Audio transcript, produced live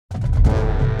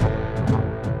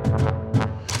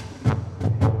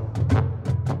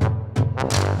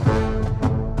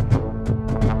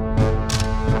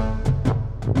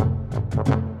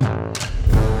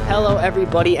Hello,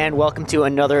 everybody, and welcome to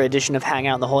another edition of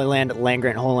Hangout in the Holy Land,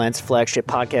 Land-Grant Holy Land's flagship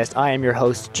podcast. I am your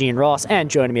host, Gene Ross, and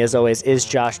joining me, as always, is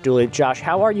Josh Dooley. Josh,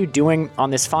 how are you doing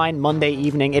on this fine Monday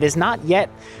evening? It is not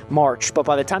yet March, but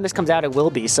by the time this comes out, it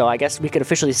will be, so I guess we could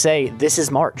officially say this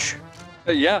is March.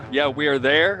 Yeah, we are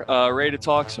there, ready to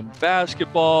talk some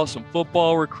basketball, some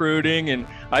football recruiting, and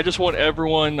I just want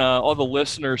everyone, all the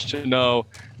listeners to know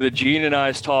that Gene and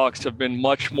I's talks have been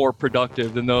much more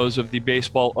productive than those of the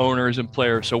baseball owners and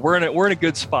players, so we're in a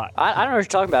good spot. I don't know what you're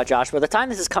talking about, Josh. By the time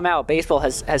this has come out, baseball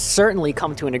has certainly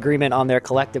come to an agreement on their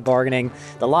collective bargaining.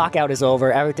 The lockout is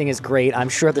over. Everything is great. I'm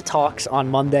sure the talks on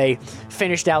Monday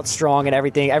finished out strong and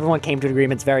everything. Everyone came to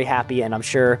agreements, very happy, and I'm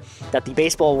sure that the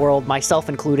baseball world, myself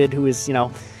included, who is,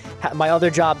 my other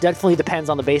job definitely depends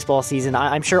on the baseball season.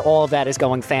 I'm sure all of that is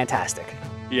going fantastic.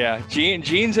 Yeah,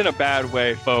 Gene's in a bad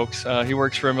way, folks. He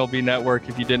works for MLB Network,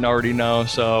 if you didn't already know.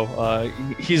 So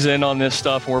he's in on this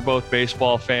stuff, and we're both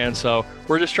baseball fans. So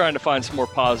we're just trying to find some more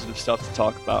positive stuff to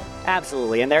talk about.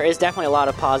 Absolutely, and there is definitely a lot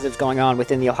of positives going on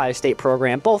within the Ohio State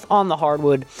program, both on the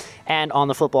hardwood and on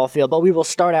the football field. But we will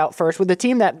start out first with a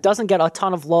team that doesn't get a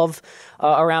ton of love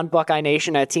around Buckeye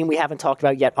Nation, a team we haven't talked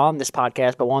about yet on this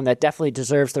podcast, but one that definitely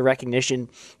deserves the recognition,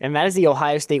 and that is the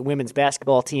Ohio State women's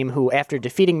basketball team, who, after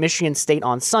defeating Michigan State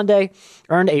on Sunday,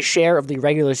 earned a share of the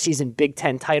regular season Big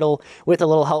Ten title with a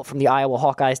little help from the Iowa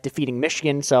Hawkeyes defeating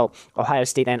Michigan. So Ohio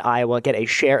State and Iowa get a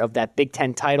share of that Big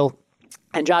Ten title.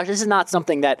 And Josh, this is not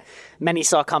something that many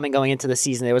saw coming going into the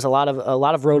season. There was a lot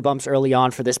of road bumps early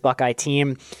on for this Buckeye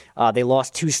team. They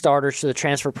lost two starters to the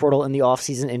transfer portal in the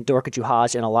offseason in Dorka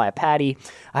Juhaj and Aliyah Patty.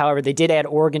 However, they did add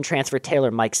Oregon transfer Taylor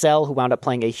Mikesell, who wound up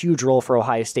playing a huge role for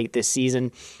Ohio State this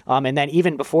season. And then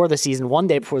even before the season, one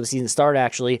day before the season started,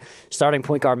 actually, starting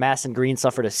point guard Madison Green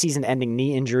suffered a season-ending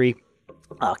knee injury.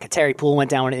 Kateri Poole went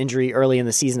down with an injury early in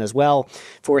the season as well,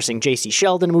 forcing J.C.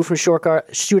 Sheldon to move from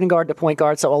shooting guard to point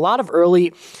guard. So a lot of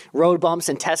early road bumps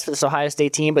and tests for this Ohio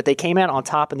State team, but they came out on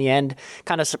top in the end,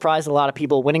 kind of surprised a lot of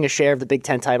people, winning a share of the Big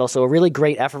Ten title. So a really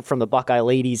great effort from the Buckeye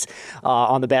ladies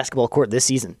on the basketball court this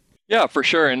season. Yeah, for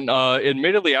sure. And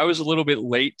admittedly, I was a little bit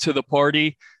late to the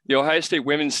party. The Ohio State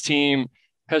women's team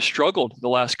has struggled the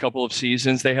last couple of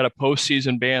seasons. They had a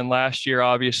postseason ban last year,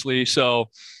 obviously. So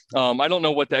I don't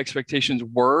know what the expectations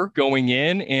were going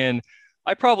in, and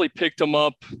I probably picked them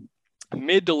up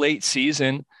mid to late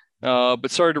season,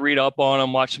 but started to read up on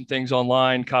them, watch some things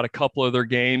online, caught a couple of their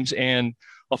games, and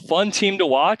a fun team to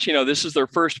watch. This is their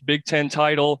first Big Ten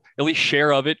title, at least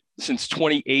share of it, since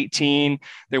 2018.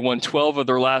 They won 12 of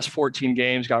their last 14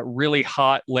 games, got really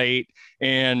hot late,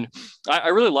 and I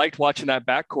really liked watching that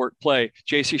backcourt play.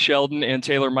 J.C. Sheldon and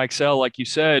Taylor Mikesell, like you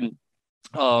said.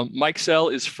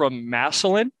 Mikesell is from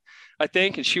Massillon, I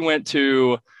think, and she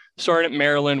started at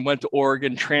Maryland, went to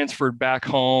Oregon, transferred back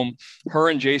home. Her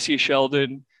and J.C.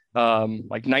 Sheldon,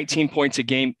 like 19 points a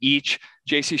game each.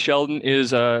 J.C. Sheldon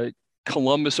is a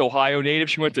Columbus, Ohio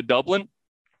native. She went to Dublin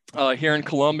here in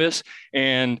Columbus,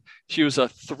 and she was a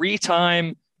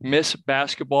three-time Miss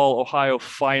Basketball Ohio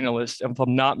finalist, if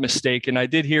I'm not mistaken. I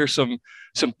did hear some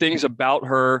things about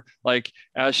her, like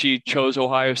as she chose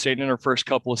Ohio State in her first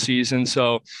couple of seasons.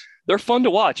 So they're fun to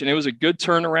watch, and it was a good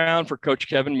turnaround for Coach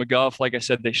Kevin McGuff. Like I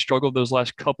said, they struggled those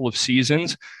last couple of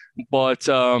seasons, but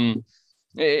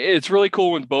it's really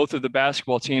cool when both of the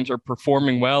basketball teams are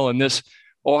performing well, and this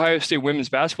Ohio State women's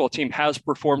basketball team has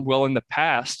performed well in the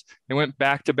past. They went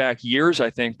back-to-back years, I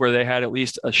think, where they had at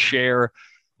least a share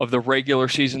of the regular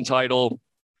season title.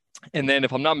 And then,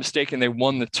 if I'm not mistaken, they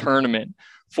won the tournament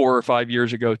 4 or 5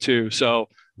 years ago too. So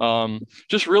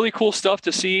just really cool stuff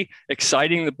to see.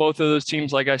 Exciting that both of those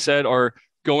teams, like I said, are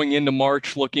going into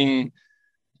March looking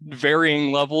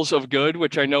varying levels of good,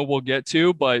 which I know we'll get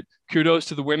to, but kudos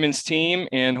to the women's team,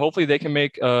 and hopefully they can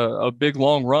make a big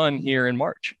long run here in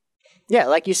March. Yeah,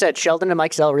 like you said, Sheldon and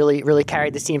Mikesell really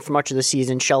carried this team for much of the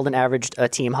season. Sheldon averaged a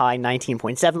team high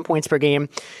 19.7 points per game,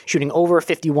 shooting over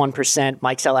 51%.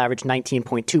 Mikesell averaged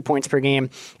 19.2 points per game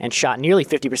and shot nearly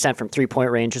 50% from three-point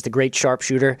range. Just a great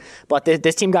sharpshooter. But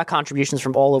this team got contributions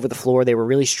from all over the floor. They were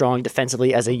really strong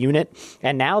defensively as a unit.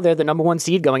 And now they're the number one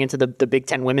seed going into the Big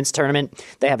Ten women's tournament.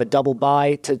 They have a double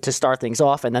bye to start things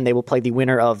off, and then they will play the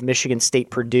winner of Michigan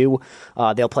State-Purdue.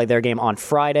 They'll play their game on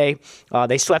Friday.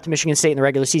 They swept Michigan State in the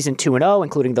regular season 2-0.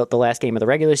 Including the last game of the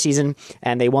regular season,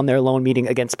 and they won their lone meeting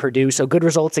against Purdue. So good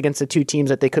results against the two teams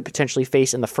that they could potentially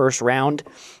face in the first round.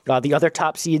 The other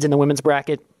top seeds in the women's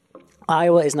bracket,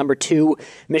 Iowa is number 2,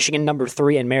 Michigan number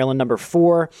 3, and Maryland number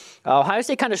 4. Ohio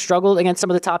State kind of struggled against some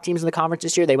of the top teams in the conference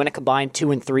this year. They went a combined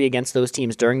 2-3 against those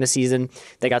teams during the season.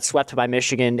 They got swept by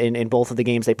Michigan in both of the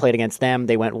games they played against them.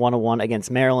 They went 1-1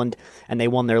 against Maryland, and they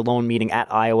won their lone meeting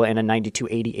at Iowa in a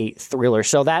 92-88 thriller.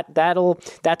 So that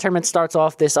tournament starts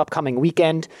off this upcoming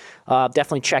weekend.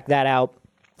 Definitely check that out.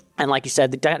 And like you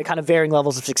said, the kind of varying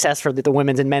levels of success for the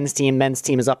women's and men's team. Men's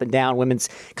team is up and down. Women's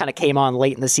kind of came on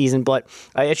late in the season. But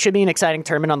it should be an exciting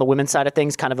tournament on the women's side of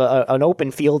things. Kind of an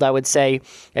open field, I would say.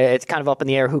 It's kind of up in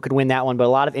the air who could win that one. But a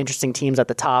lot of interesting teams at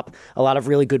the top. A lot of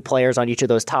really good players on each of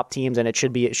those top teams. And it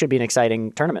should be an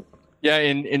exciting tournament. Yeah,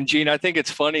 and Gene, I think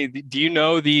it's funny. Do you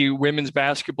know the women's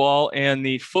basketball and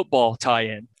the football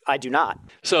tie-in? I do not.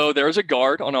 So there's a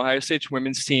guard on Ohio State's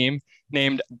women's team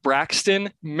named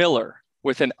Braxton Miller,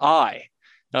 with an I.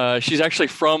 She's actually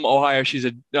from Ohio. She's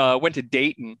went to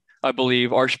Dayton, I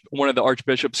believe, one of the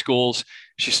Archbishop schools.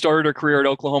 She started her career at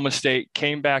Oklahoma State,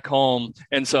 came back home.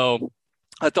 And so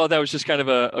I thought that was just kind of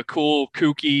a cool,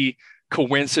 kooky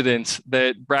coincidence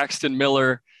that Braxton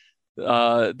Miller,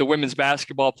 the women's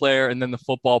basketball player, and then the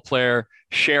football player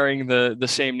sharing the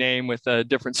same name with a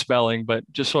different spelling, but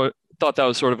just thought that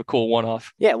was sort of a cool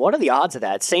one-off. Yeah, what are the odds of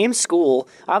that? Same school,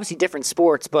 obviously different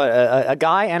sports, but a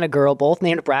guy and a girl, both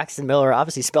named Braxton Miller,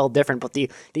 obviously spelled different, but the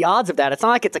odds of that, it's not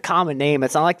like it's a common name.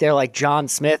 It's not like they're like John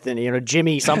Smith and,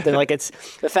 Jimmy something. Like, it's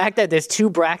the fact that there's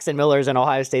 2 Braxton Millers in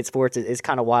Ohio State sports is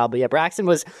kind of wild. But yeah, Braxton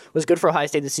was good for Ohio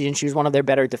State this season. She was one of their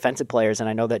better defensive players, and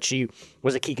I know that she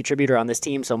was a key contributor on this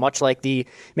team. So much like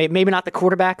maybe not the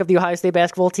quarterback of the Ohio State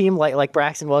basketball team, like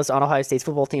Braxton was on Ohio State's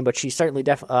football team, but she certainly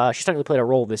played a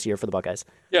role this year for the Buckeyes.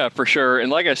 Yeah, for sure. And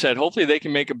like I said, hopefully they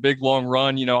can make a big, long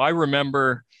run. I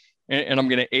remember, and I'm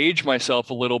going to age myself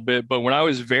a little bit, but when I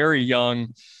was very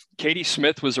young, Katie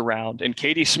Smith was around, and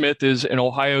Katie Smith is an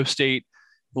Ohio State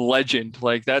legend.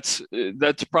 Like that's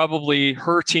probably,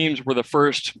 her teams were the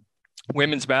first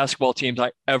women's basketball teams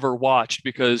I ever watched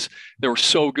because they were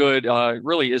so good.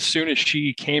 Really, as soon as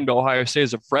she came to Ohio State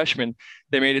as a freshman,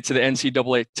 they made it to the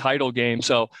NCAA title game.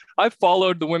 So I've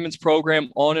followed the women's program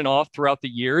on and off throughout the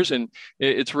years, and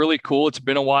it's really cool. It's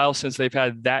been a while since they've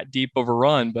had that deep of a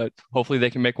run, but hopefully they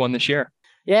can make one this year.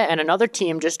 Yeah, and another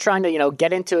team just trying to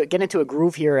get into a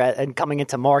groove here and coming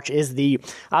into March is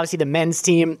obviously the men's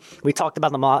team. We talked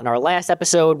about them a lot in our last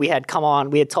episode. We had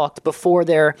talked before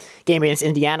their game against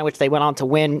Indiana, which they went on to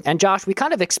win. And Josh, we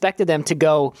kind of expected them to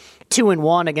go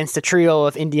 2-1 against the trio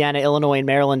of Indiana, Illinois, and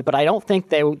Maryland, but I don't think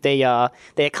they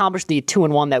accomplished the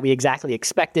 2-1 that we exactly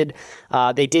expected.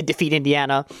 They did defeat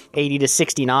Indiana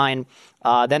 80-69.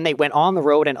 Then they went on the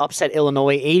road and upset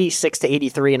Illinois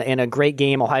 86-83 in a great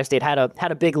game. Ohio State had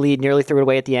a big lead, nearly threw it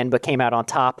away at the end, but came out on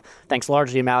top, thanks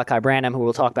largely to Malachi Branham, who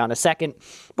we'll talk about in a second.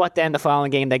 But then the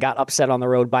following game, they got upset on the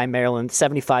road by Maryland,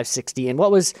 75-60, in what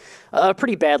was a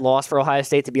pretty bad loss for Ohio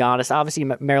State, to be honest. Obviously,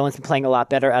 Maryland's been playing a lot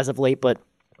better as of late, but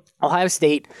Ohio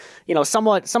State,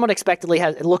 somewhat expectedly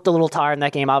it looked a little tired in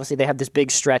that game. Obviously, they have this big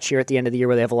stretch here at the end of the year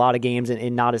where they have a lot of games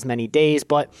in not as many days,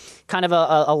 but kind of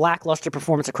a lackluster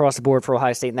performance across the board for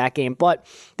Ohio State in that game. But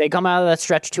they come out of that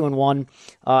stretch 2-1,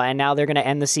 and now they're going to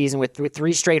end the season with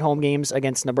 3 straight home games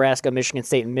against Nebraska, Michigan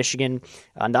State, and Michigan.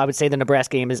 And I would say the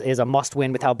Nebraska game is a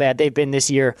must-win with how bad they've been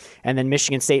this year, and then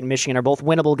Michigan State and Michigan are both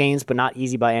winnable games, but not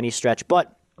easy by any stretch.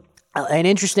 But an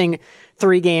interesting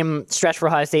 3-game stretch for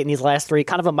Ohio State in these last 3,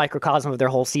 kind of a microcosm of their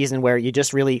whole season where you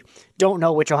just really don't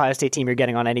know which Ohio State team you're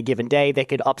getting on any given day. They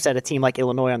could upset a team like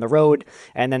Illinois on the road,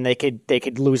 and then they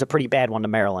could lose a pretty bad one to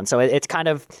Maryland. So it's kind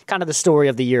of the story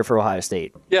of the year for Ohio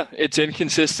State. Yeah, it's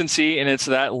inconsistency, and it's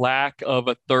that lack of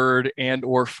a third and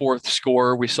or fourth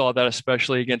scorer. We saw that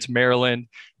especially against Maryland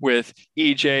with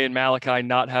EJ and Malachi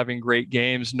not having great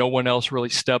games. No one else really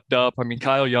stepped up. I mean,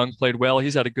 Kyle Young played well.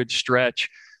 He's had a good stretch,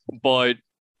 but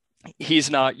he's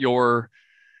not your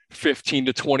 15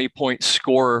 to 20 point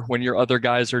scorer when your other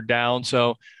guys are down.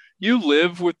 So you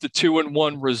live with the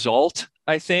 2-1 result,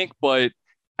 I think. But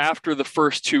after the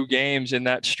first 2 games in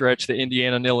that stretch, the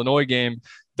Indiana and Illinois game,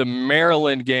 the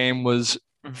Maryland game was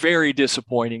very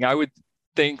disappointing. I would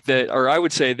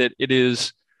say that it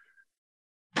is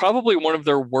probably one of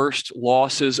their worst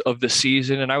losses of the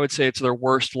season. And I would say it's their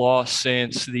worst loss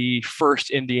since the first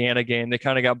Indiana game. They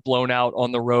kind of got blown out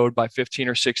on the road by 15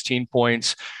 or 16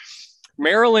 points.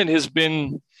 Maryland has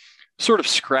been sort of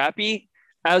scrappy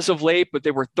as of late, but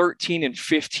they were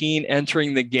 13-15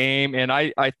 entering the game. And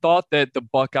I thought that the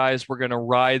Buckeyes were going to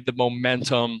ride the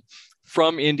momentum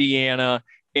from Indiana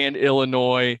and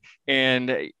Illinois.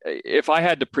 And if I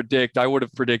had to predict, I would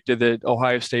have predicted that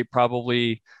Ohio State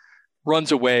probably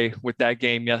runs away with that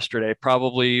game yesterday,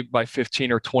 probably by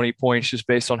 15 or 20 points, just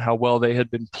based on how well they had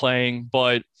been playing.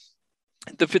 But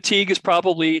The fatigue is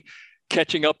probably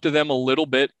catching up to them a little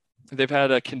bit. They've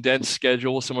had a condensed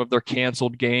schedule, some of their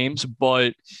canceled games,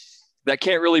 but that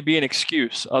can't really be an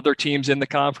excuse. Other teams in the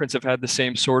conference have had the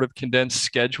same sort of condensed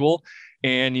schedule,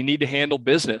 and you need to handle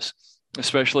business,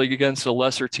 especially against a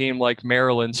lesser team like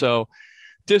Maryland. So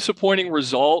disappointing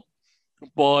result,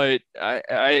 but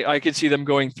I could see them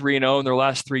going 3-0 in their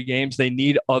last three games. They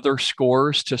need other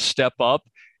scores to step up,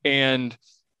 and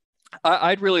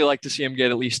I'd really like to see them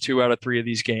get at least 2 out of 3 of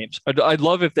these games. I'd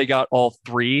love if they got all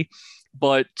 3,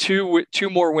 but two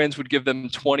more wins would give them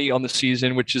 20 on the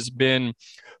season, which has been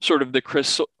sort of the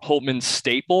Chris Holtmann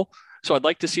staple. So I'd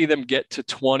like to see them get to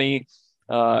 20.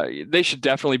 They should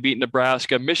definitely beat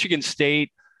Nebraska. Michigan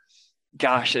State,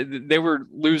 gosh, they were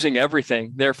losing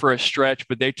everything there for a stretch,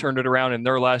 but they turned it around in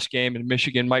their last game, and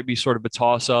Michigan might be sort of a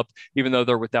toss-up, even though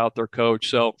they're without their coach.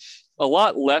 So a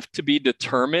lot left to be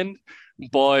determined,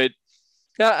 but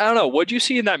I don't know. What did you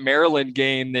see in that Maryland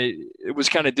game that it was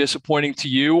kind of disappointing to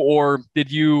you, or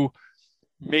did you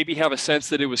maybe have a sense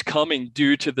that it was coming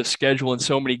due to the schedule and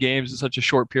so many games in such a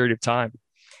short period of time?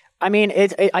 I mean,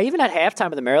 I even at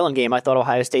halftime of the Maryland game, I thought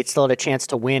Ohio State still had a chance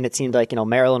to win. It seemed like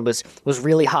Maryland was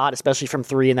really hot, especially from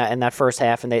three in that first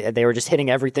half, and they were just hitting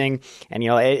everything. And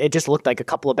it just looked like a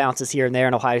couple of bounces here and there,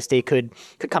 and Ohio State could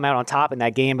come out on top in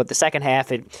that game. But the second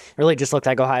half, it really just looked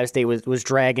like Ohio State was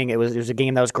dragging. It was a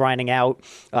game that was grinding out.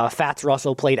 Fats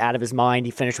Russell played out of his mind.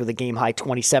 He finished with a game high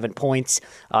 27 points.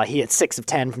 He hit 6 of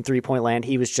 10 from 3-point land.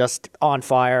 He was just on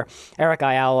fire. Eric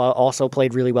Ayala also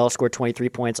played really well, scored 23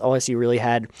 points. OSU really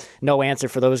had no answer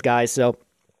for those guys. So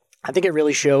I think it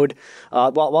really showed.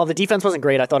 While the defense wasn't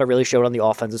great, I thought it really showed on the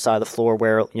offensive side of the floor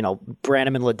where,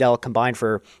 Branham and Liddell combined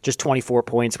for just 24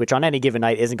 points, which on any given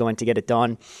night isn't going to get it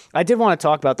done. I did want to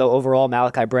talk about, though, overall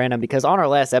Malachi Branham, because on our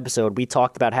last episode, we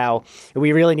talked about how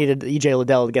we really needed E.J.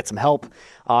 Liddell to get some help.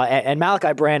 And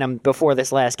Malachi Branham, before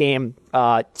this last game,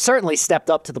 certainly stepped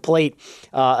up to the plate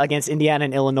against Indiana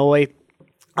and Illinois.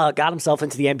 Got himself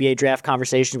into the NBA draft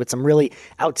conversation with some really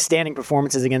outstanding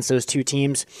performances against those two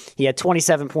teams. He had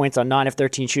 27 points on 9 of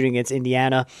 13 shooting against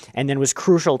Indiana, and then was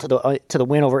crucial to the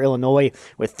win over Illinois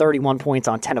with 31 points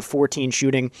on 10 of 14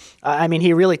 shooting.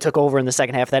 He really took over in the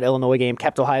second half of that Illinois game,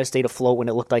 kept Ohio State afloat when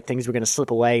it looked like things were going to slip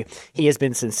away. He has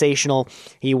been sensational.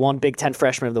 He won Big Ten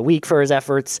Freshman of the Week for his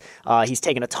efforts. He's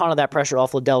taken a ton of that pressure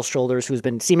off Liddell's shoulders, who's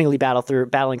been seemingly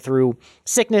battling through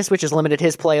sickness, which has limited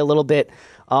his play a little bit.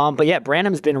 But yeah,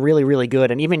 Branham's been really, really good.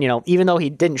 And even though he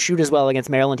didn't shoot as well against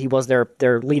Maryland, he was their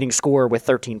leading scorer with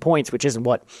 13 points, which isn't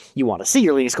what you want to see,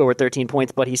 your leading scorer with 13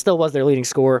 points, but he still was their leading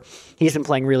scorer. He's been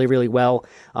playing really, really well.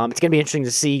 It's going to be interesting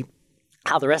to see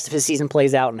how the rest of his season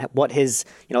plays out and what his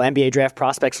NBA draft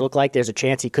prospects look like. There's a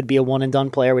chance he could be a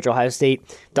one-and-done player, which Ohio State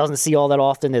doesn't see all that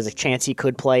often. There's a chance he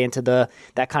could play into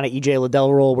that kind of E.J.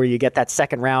 Liddell role where you get that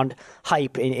second-round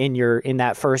hype in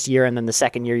that first year, and then the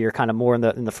second year you're kind of more in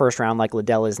the first round like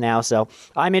Liddell is now. So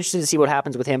I'm interested to see what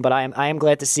happens with him, but I am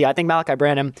glad to see. I think Malachi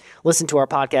Branham listened to our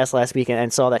podcast last week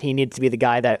and saw that he needed to be the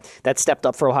guy that stepped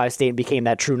up for Ohio State and became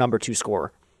that true number 2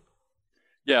 scorer.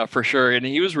 Yeah, for sure. And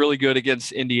he was really good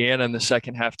against Indiana in the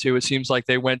second half, too. It seems like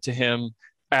they went to him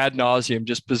ad nauseum,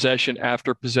 just possession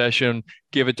after possession,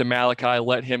 give it to Malachi,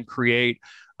 let him create.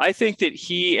 I think that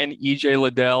he and E.J.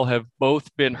 Liddell have both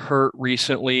been hurt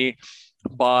recently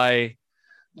by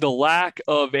the lack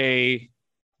of a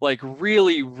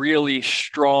really, really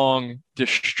strong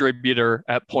distributor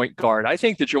at point guard. I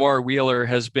think that Jamar Wheeler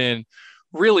has been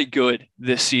really good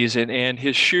this season, and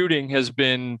his shooting has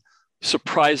been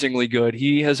surprisingly good.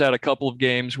 He has had a couple of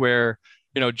games where,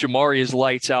 Jamari is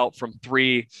lights out from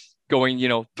 3,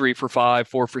 going, 3 for 5,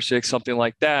 4 for 6, something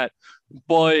like that.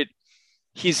 But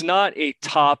he's not a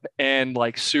top end,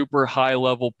 super high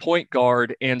level point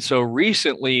guard. And so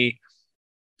recently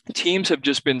teams have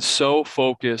just been so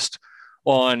focused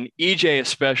on EJ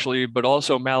especially, but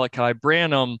also Malachi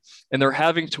Branham, and they're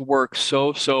having to work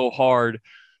so hard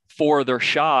for their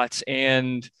shots.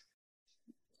 And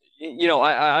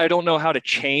I don't know how to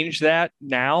change that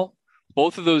now.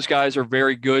 Both of those guys are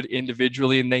very good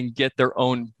individually and they can get their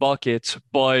own buckets.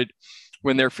 But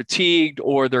when they're fatigued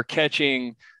or they're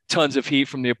catching tons of heat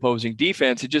from the opposing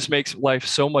defense, it just makes life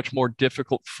so much more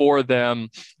difficult for them.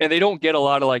 And they don't get a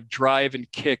lot of drive and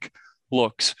kick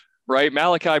looks, right?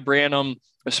 Malachi Branham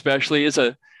especially is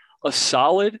a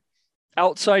solid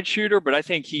outside shooter, but I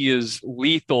think he is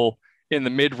lethal in the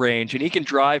mid-range, and he can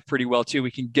drive pretty well too.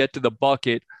 He can get to the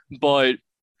bucket, but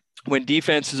when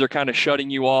defenses are kind of shutting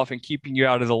you off and keeping you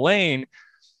out of the lane,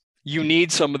 you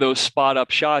need some of those spot-up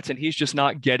shots, and he's just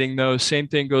not getting those. Same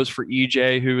thing goes for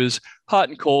EJ, who is hot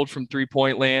and cold from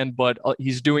three-point land, but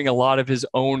he's doing a lot of his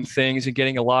own things and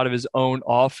getting a lot of his own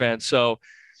offense. So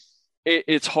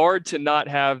it's hard to not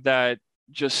have that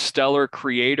just stellar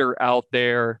creator out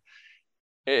there.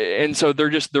 And so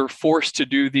they're forced to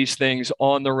do these things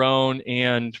on their own.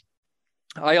 And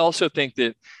I also think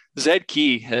that Zed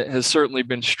Key has certainly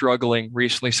been struggling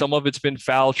recently. Some of it's been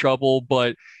foul trouble,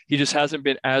 but he just hasn't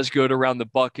been as good around the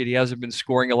bucket. He hasn't been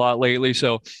scoring a lot lately.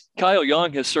 So Kyle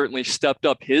Young has certainly stepped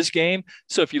up his game.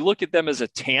 So if you look at them as a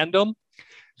tandem,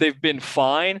 they've been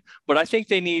fine, but I think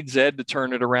they need Zed to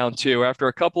turn it around too. After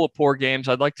a couple of poor games,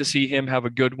 I'd like to see him have a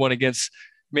good one against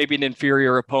maybe an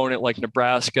inferior opponent like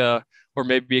Nebraska or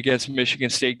maybe against Michigan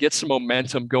State, get some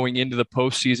momentum going into the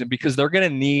postseason because they're going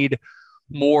to need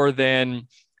more than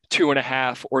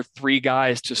 2.5 or 3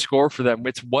 guys to score for them.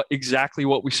 It's exactly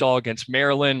what we saw against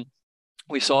Maryland.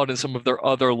 We saw it in some of their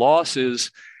other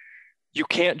losses. You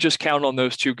can't just count on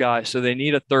those 2 guys. So they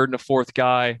need a third and a fourth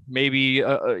guy. Maybe,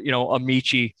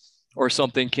 Amici or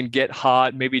something can get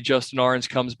hot. Maybe Justin Ahrens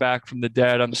comes back from the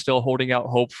dead. I'm still holding out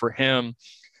hope for him.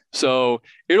 So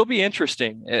it'll be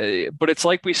interesting. But it's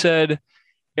like we said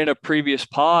in a previous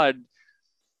pod,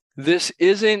 this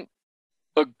isn't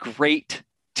a great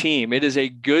team. It is a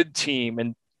good team,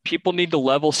 and people need to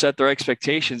level set their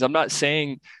expectations. I'm not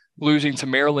saying losing to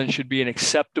Maryland should be an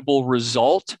acceptable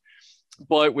result,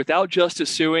 but without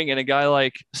Justice Sueing and a guy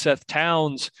like Seth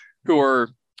Towns, who are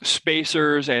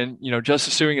spacers, and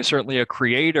Justice Sueing is certainly a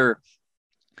creator,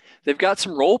 they've got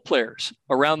some role players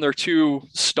around their 2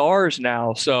 stars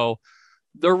now. So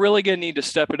they're really going to need to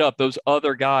step it up, those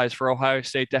other guys, for Ohio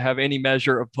State to have any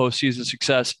measure of postseason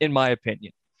success, in my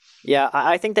opinion. Yeah,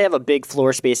 I think they have a big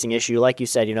floor spacing issue. Like you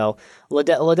said,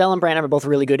 Liddell and Branham are both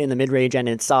really good in the mid-range and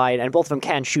inside, and both of them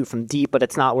can shoot from deep, but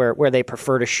it's not where they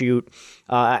prefer to shoot.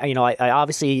 I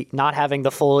obviously not having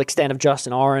the full extent of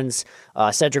Justin Ahrens,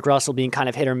 Cedric Russell being kind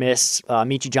of hit or miss,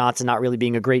 Michi Johnson not really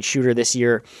being a great shooter this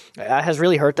year, has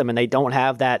really hurt them, and they don't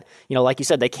have that, like you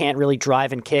said, they can't really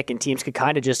drive and kick, and teams could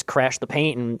kind of just crash the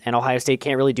paint, and Ohio State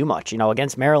can't really do much.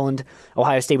 Against Maryland,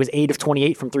 Ohio State was 8 of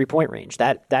 28 from three-point range.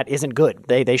 That isn't good.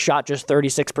 They shot just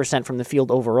 36% from the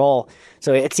field overall.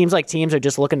 So it seems like teams are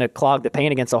just looking to clog the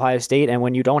paint against Ohio State, and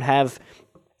when you don't have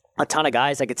a ton of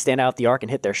guys that could stand out the arc and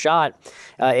hit their shot,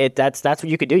 that's what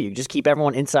you could do. You just keep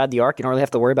everyone inside the arc. You don't really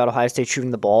have to worry about Ohio State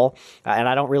shooting the ball, and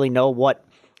I don't really know what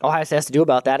Ohio State has to do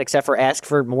about that except for ask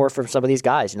for more from some of these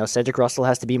guys. Cedric Russell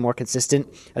has to be more consistent.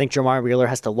 I think Jeremiah Wheeler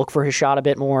has to look for his shot a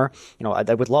bit more.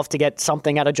 I would love to get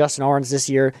something out of Justin Ahrens this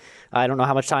year. I don't know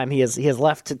how much time he has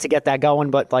left to get that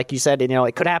going, but like you said,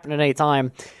 it could happen at any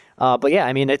time. But yeah,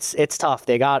 I mean, it's tough.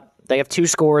 They have 2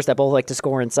 scorers that both like to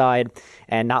score inside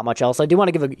and not much else. I do want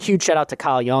to give a huge shout out to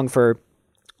Kyle Young for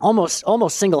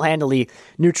almost single-handedly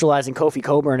neutralizing Kofi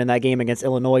Coburn in that game against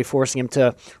Illinois, forcing him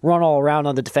to run all around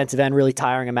on the defensive end, really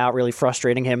tiring him out, really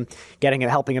frustrating him,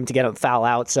 helping him to get him foul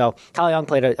out. So Kyle Young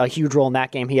played a huge role in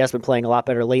that game. He has been playing a lot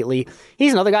better lately.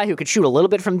 He's another guy who could shoot a little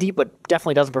bit from deep, but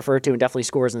definitely doesn't prefer to, and definitely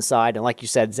scores inside. And like you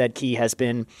said, Zed Key has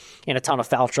been in a ton of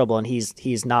foul trouble, and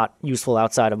he's not useful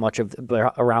outside of much of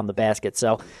around the basket.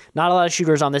 So not a lot of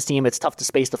shooters on this team. It's tough to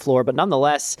space the floor, but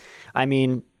nonetheless, I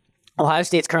mean, Ohio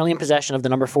State's currently in possession of the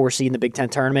number 4 seed in the Big Ten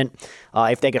tournament.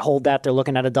 If they could hold that, they're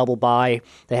looking at a double bye.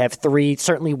 They have 3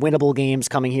 certainly winnable games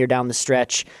coming here down the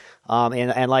stretch.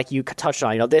 And like you touched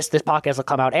on, this podcast will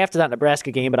come out after that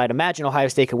Nebraska game, but I'd imagine Ohio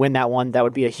State could win that one. That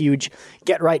would be a huge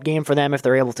get-right game for them if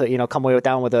they're able to, come away with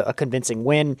that one with a convincing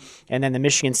win. And then the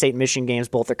Michigan State and Michigan games,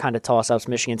 both are kind of toss-ups.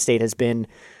 Michigan State has been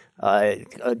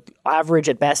average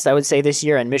at best, I would say, this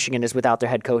year, and Michigan is without their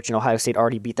head coach, and Ohio State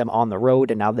already beat them on the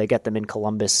road, and now they get them in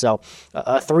Columbus. So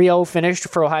a 3-0 finish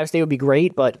for Ohio State would be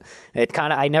great, but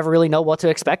I never really know what to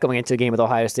expect going into a game with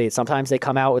Ohio State. Sometimes they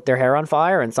come out with their hair on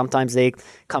fire, and sometimes they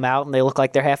come out and they look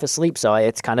like they're half asleep. So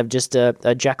it's kind of just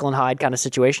a Jekyll and Hyde kind of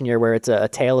situation here, where it's a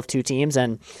tale of 2 teams,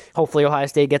 and hopefully Ohio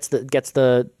State gets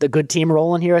the good team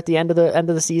rolling here at the end of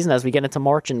the season as we get into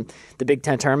March and the Big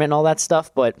Ten tournament and all that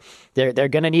stuff. But they're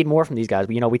going to need more from these guys.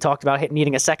 We talked about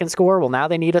needing a second score. Well, now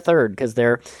they need a third because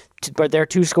their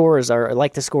 2 scorers are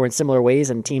like to score in similar ways,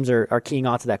 and teams are keying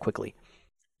onto that quickly.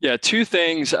 Yeah, 2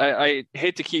 things. I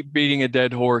hate to keep beating a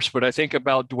dead horse, but I think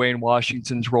about Dwayne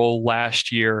Washington's role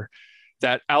last year,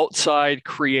 that outside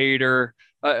creator,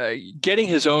 getting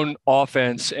his own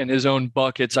offense and his own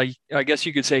buckets. I guess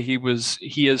you could say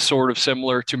he is sort of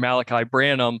similar to Malachi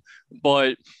Branham,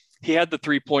 but he had the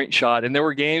 3-point shot, and there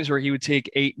were games where he would take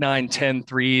 8, 9, 10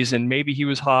 threes, and maybe he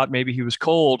was hot, maybe he was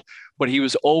cold, but he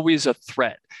was always a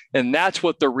threat. And that's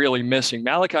what they're really missing.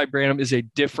 Malachi Branham is a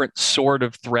different sort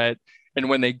of threat. And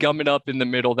when they gum it up in the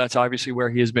middle, that's obviously where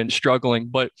he has been struggling.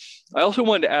 But I also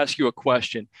wanted to ask you a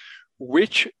question.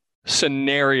 Which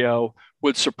scenario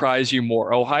would surprise you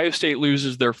more? Ohio State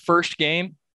loses their first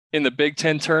game in the Big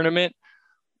Ten tournament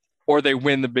or they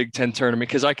win the Big Ten tournament,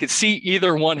 because I could see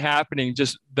either one happening,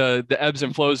 just the ebbs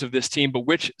and flows of this team. But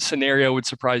which scenario would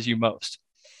surprise you most?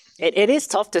 It is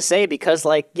tough to say because,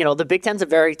 like, you know, the Big Ten's a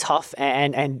very tough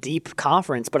and deep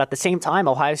conference, but at the same time,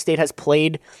 Ohio State has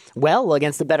played well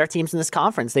against the better teams in this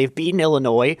conference. They've beaten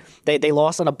Illinois. They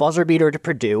lost on a buzzer beater to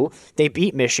Purdue. They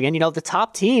beat Michigan. You know, the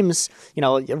top teams, you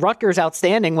know, Rutgers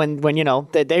outstanding when you know,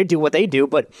 they do what they do,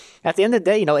 but at the end of the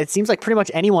day, you know, it seems like pretty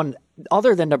much anyone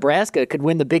other than Nebraska could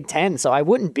win the Big Ten. So I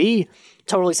wouldn't be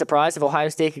totally surprised if Ohio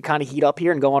State could kind of heat up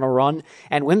here and go on a run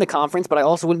and win the conference, but I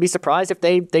also wouldn't be surprised if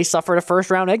they suffered a first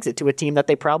round exit to a team that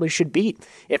they probably should beat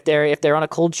if they're on a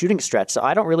cold shooting stretch. So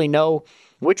I don't really know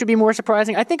which would be more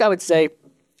surprising. I think I would say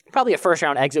probably a first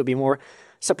round exit would be more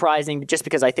surprising, just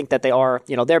because I think that they are,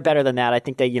 you know, they're better than that. I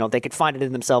think they, you know, they could find it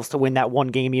in themselves to win that one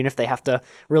game, even if they have to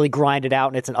really grind it out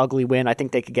and it's an ugly win. I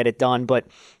think they could get it done. But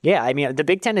yeah, I mean, the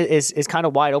Big Ten is kind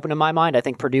of wide open in my mind. I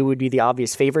think Purdue would be the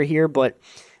obvious favorite here, but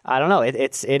I don't know.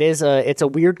 It's a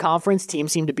weird conference.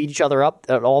 Teams seem to beat each other up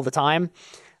all the time.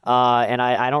 And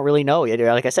I don't really know.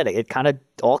 Like I said, it kind of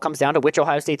all comes down to which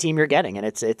Ohio State team you're getting, and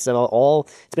it's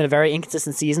been a very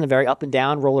inconsistent season, a very up and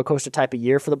down roller coaster type of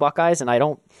year for the Buckeyes, and I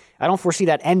don't foresee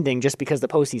that ending just because the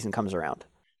postseason comes around.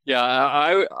 Yeah,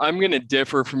 I'm going to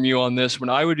differ from you on this one.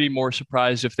 I would be more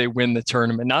surprised if they win the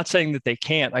tournament. Not saying that they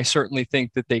can't. I certainly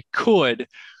think that they could,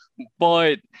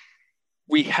 but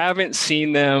we haven't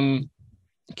seen them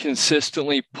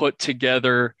consistently put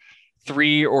together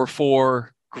 3 or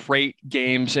 4 great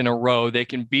games in a row. They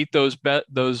can beat those better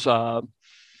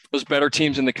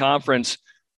teams in the conference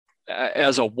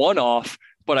as a one-off,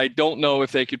 but I don't know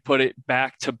if they could put it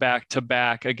back to back to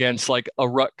back against like a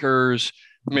Rutgers,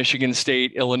 Michigan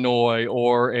State, Illinois,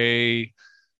 or I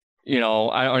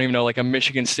don't even know, like a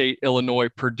Michigan State, Illinois,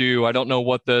 Purdue. I don't know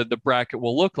what the bracket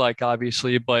will look like,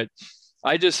 obviously, but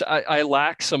I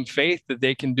lack some faith that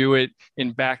they can do it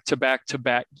in back to back to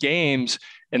back games.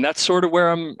 And that's sort of where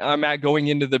I'm at going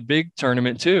into the big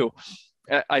tournament too.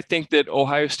 I think that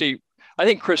I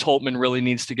think Chris Holtmann really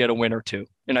needs to get a win or two.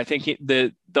 And I think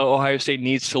the Ohio State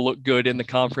needs to look good in the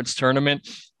conference tournament.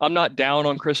 I'm not down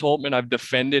on Chris Holtmann. I've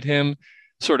defended him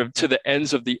sort of to the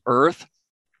ends of the earth,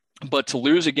 but to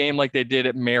lose a game like they did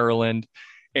at Maryland,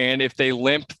 and if they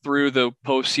limp through the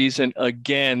postseason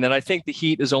again, then I think the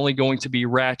heat is only going to be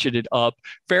ratcheted up,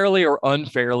 fairly or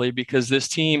unfairly, because this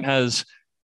team has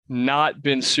not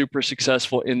been super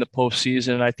successful in the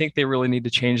postseason. And I think they really need to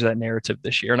change that narrative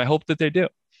this year. And I hope that they do.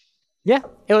 Yeah,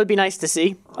 it would be nice to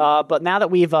see. But now that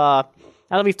we've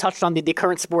touched on the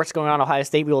current sports going on at Ohio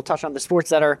State, we will touch on the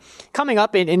sports that are coming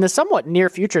up in the somewhat near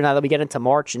future now that we get into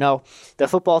March. You know, the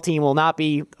football team will not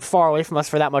be far away from us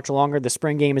for that much longer. The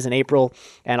spring game is in April,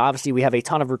 and obviously we have a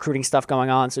ton of recruiting stuff going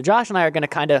on. So Josh and I are going to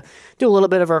kind of do a little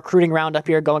bit of a recruiting roundup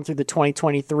here, going through the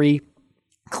 2023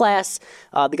 class,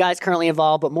 the guys currently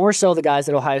involved, but more so the guys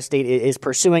that Ohio State is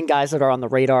pursuing, guys that are on the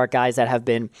radar, guys that have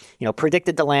been, you know,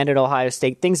 predicted to land at Ohio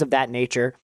State, things of that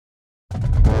nature.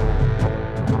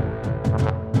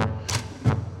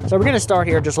 So we're going to start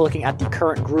here just looking at the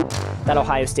current group that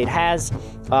Ohio State has.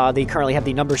 They currently have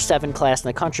the number 7 class in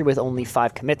the country with only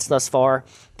 5 commits thus far.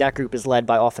 That group is led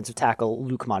by offensive tackle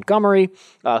Luke Montgomery,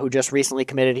 who just recently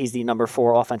committed. He's the number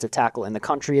 4 offensive tackle in the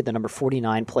country, the number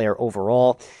 49 player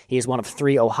overall. He is one of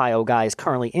 3 Ohio guys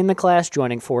currently in the class,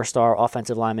 joining 4-star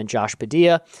offensive lineman Josh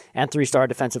Padilla and 3-star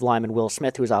defensive lineman Will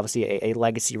Smith, who is obviously a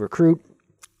legacy recruit.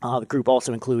 The group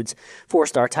also includes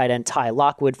 4-star tight end Ty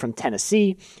Lockwood from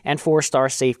Tennessee and 4-star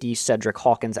safety Cedric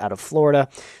Hawkins out of Florida.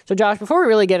 So, Josh, before we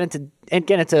really get into the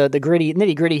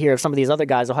nitty-gritty here of some of these other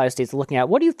guys Ohio State's looking at,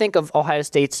 what do you think of Ohio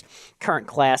State's current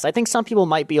class? I think some people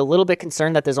might be a little bit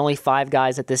concerned that there's only 5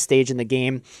 guys at this stage in the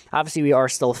game. Obviously, we are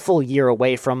still a full year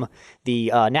away from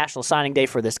the National Signing Day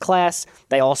for this class.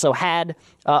 They also had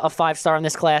a 5-star in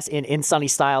this class in Sonny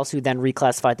Styles, who then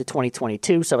reclassified to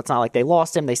 2022, so it's not like they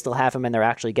lost him. They still have him, and they're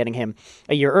actually getting him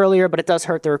a year earlier, but it does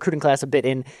hurt the recruiting class a bit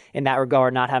in that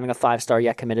regard, not having a 5-star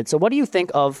yet committed. So what do you think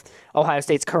of Ohio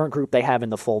State's current group they have in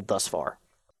the fold thus far?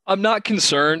 I'm not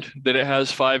concerned that it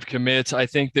has 5 commits. I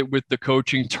think that with the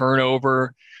coaching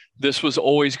turnover, this was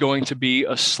always going to be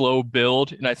a slow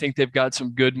build, and I think they've got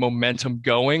some good momentum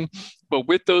going. But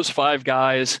with those 5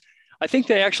 guys, I think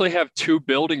they actually have 2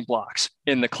 building blocks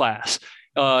in the class,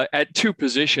 at 2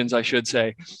 positions, I should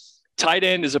say. Tight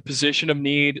end is a position of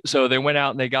need, so they went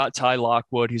out and they got Ty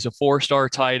Lockwood. He's a 4-star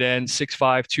tight end,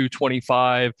 6'5",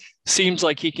 225. Seems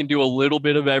like he can do a little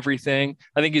bit of everything.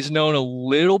 I think he's known a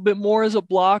little bit more as a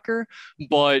blocker,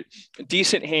 but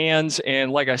decent hands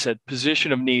and, like I said,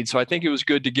 position of need. So I think it was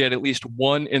good to get at least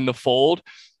one in the fold.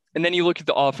 And then you look at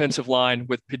the offensive line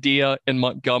with Padilla and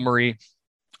Montgomery.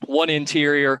 one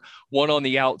interior, one on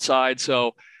the outside.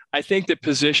 So I think that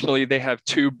positionally they have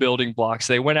two building blocks.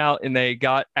 They went out and they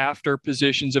got after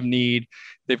positions of need.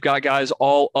 They've got guys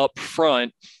all up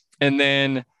front. And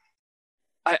then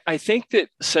I think that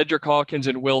Cedric Hawkins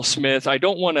and Will Smith, I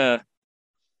don't want it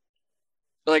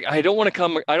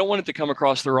to come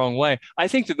across the wrong way. I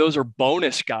think that those are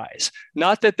bonus guys.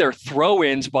 Not that they're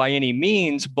throw-ins by any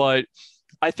means, but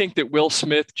I think that Will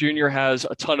Smith Jr. has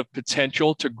a ton of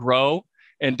potential to grow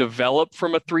and develop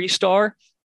from a 3-star.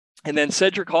 And then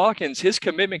Cedric Hawkins, his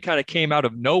commitment kind of came out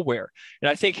of nowhere. And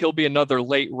I think he'll be another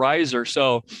late riser.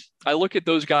 So I look at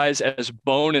those guys as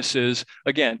bonuses.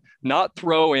 Again, not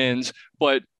throw-ins,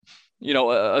 but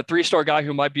a 3-star guy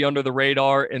who might be under the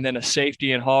radar, and then a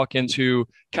safety in Hawkins who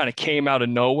kind of came out of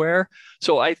nowhere.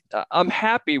 So I'm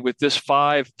happy with this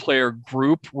 5-player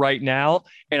group right now.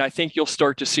 And I think you'll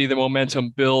start to see the momentum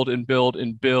build and build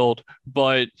and build.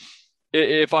 But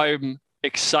if I'm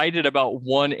excited about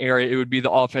one area, it would be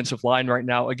the offensive line right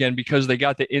now. Again, because they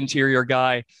got the interior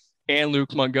guy and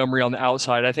Luke Montgomery on the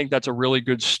outside. I think that's a really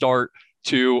good start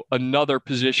to another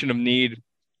position of need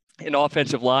in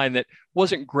offensive line that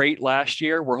wasn't great last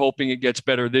year. We're hoping it gets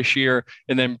better this year,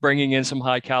 and then bringing in some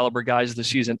high caliber guys the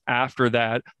season after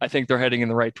that. I think they're heading in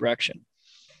the right direction.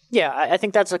 Yeah, I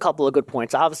think that's a couple of good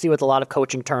points. Obviously, with a lot of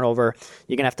coaching turnover,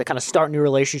 you're going to have to kind of start new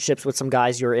relationships with some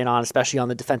guys you're in on, especially on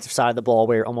the defensive side of the ball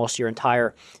where almost your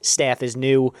entire staff is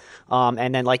new.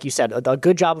 And then, like you said, a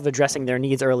good job of addressing their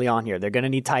needs early on here. They're going to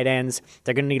need tight ends.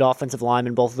 They're going to need offensive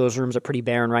linemen. Both of those rooms are pretty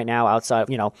barren right now outside.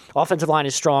 Offensive line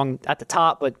is strong at the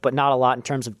top, but not a lot in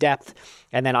terms of depth.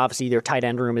 And then obviously their tight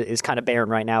end room is kind of barren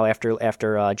right now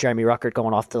after Jeremy Ruckert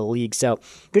going off to the league. So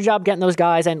good job getting those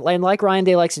guys. And like Ryan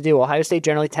Day likes to do, Ohio State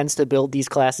generally tends to build these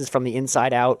classes from the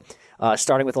inside out,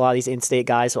 starting with a lot of these in-state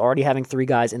guys. So already having 3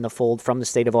 guys in the fold from the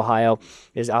state of Ohio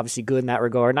is obviously good in that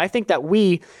regard. And I think that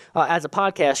we, as a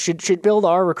podcast, should build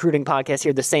our recruiting podcast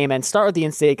here the same and start with the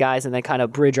in-state guys and then kind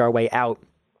of bridge our way out.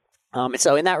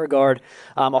 So in that regard,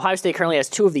 Ohio State currently has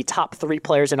 2 of the top 3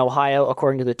 players in Ohio,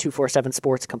 according to the 247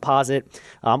 Sports Composite.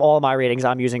 All of my ratings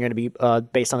I'm using are going to be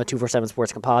based on the 247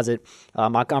 Sports Composite.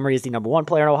 Montgomery is the number 1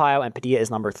 player in Ohio, and Padilla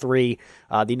is number 3.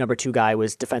 The number 2 guy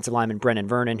was defensive lineman Brennan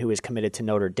Vernon, who is committed to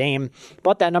Notre Dame.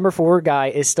 But that number 4 guy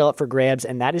is still up for grabs,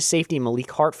 and that is safety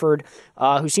Malik Hartford,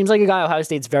 who seems like a guy Ohio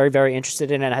State's very, very interested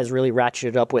in and has really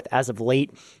ratcheted up with as of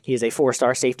late. He is a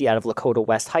 4-star safety out of Lakota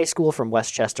West High School from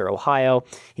Westchester, Ohio.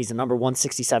 He's the number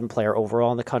 167 player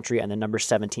overall in the country and the number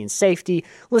 17 safety,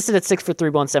 listed at 6'3",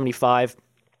 175.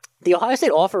 The Ohio State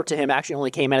offer to him actually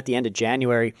only came in at the end of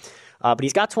January. But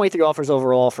he's got 23 offers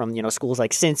overall from schools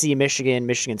like Cincy, Michigan,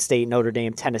 Michigan State, Notre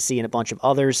Dame, Tennessee, and a bunch of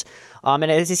others. And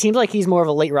it seems like he's more of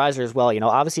a late riser as well.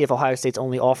 Obviously, if Ohio State's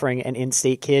only offering an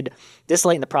in-state kid this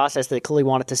late in the process, they clearly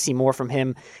wanted to see more from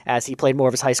him as he played more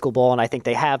of his high school ball, and I think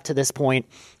they have to this point.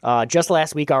 Just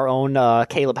last week, our own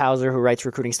Caleb Hauser, who writes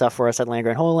recruiting stuff for us at Land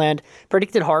Grant Holy Land,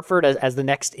 predicted Hartford as the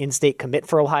next in-state commit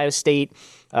for Ohio State.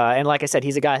 And like I said,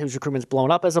 he's a guy whose recruitment's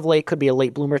blown up as of late, could be a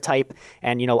late bloomer type.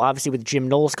 And, obviously with Jim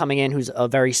Knowles coming in, who's a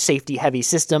very safety-heavy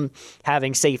system,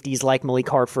 having safeties like Malik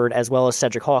Hartford as well as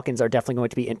Cedric Hawkins are definitely going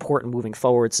to be important moving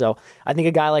forward. So I think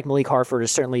a guy like Malik Hartford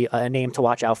is certainly a name to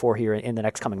watch out for here in the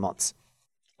next coming months.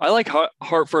 I like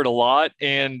Hartford a lot,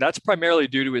 and that's primarily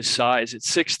due to his size. It's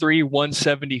 6'3",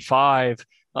 175.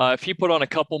 If he put on a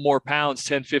couple more pounds,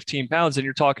 10, 15 pounds, then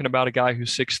you're talking about a guy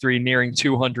who's 6'3", nearing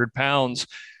 200 pounds.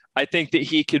 I think that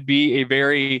he could be a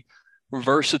very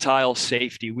versatile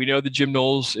safety. We know that Jim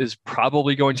Knowles is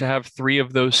probably going to have 3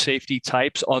 of those safety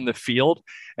types on the field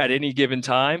at any given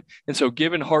time. And so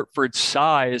given Hartford's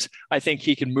size, I think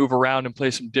he can move around and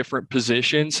play some different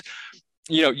positions.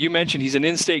 You mentioned he's an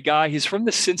in-state guy. He's from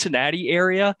the Cincinnati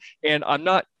area, and I'm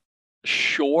not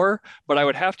sure, but I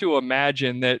would have to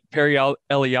imagine that Perry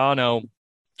Eliano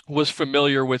was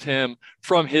familiar with him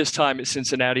from his time at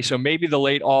Cincinnati. So maybe the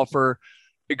late offer,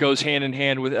 it goes hand in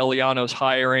hand with Eliano's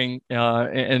hiring and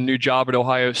a new job at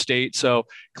Ohio State. So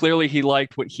clearly he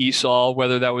liked what he saw,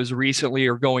 whether that was recently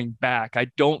or going back. I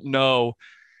don't know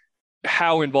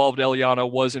how involved Eliano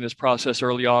was in his process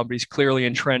early on, but he's clearly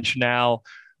entrenched now.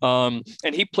 And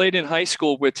he played in high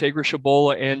school with Tegra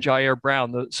Shabola and Jair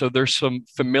Brown. So there's some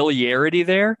familiarity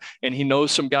there, and he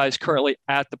knows some guys currently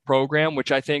at the program,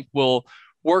 which I think will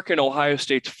work in Ohio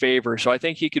State's favor. So I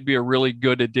think he could be a really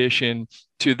good addition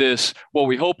to this, what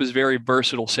we hope is very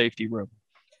versatile safety room.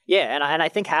 Yeah, and I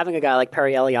think having a guy like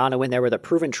Perry Eliano in there with a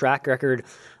proven track record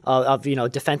of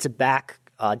defensive back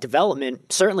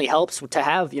development certainly helps to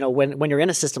have, when you're in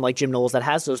a system like Jim Knowles that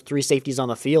has those three safeties on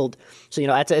the field. So,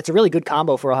 it's a really good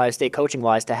combo for Ohio State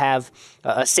coaching-wise to have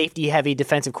a safety-heavy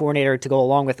defensive coordinator to go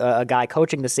along with a guy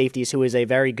coaching the safeties who is a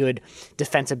very good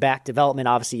defensive back development.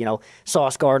 Obviously,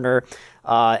 Sauce Gardner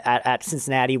at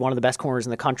Cincinnati, one of the best corners in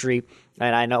the country.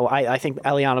 And I think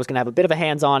Eliano's going to have a bit of a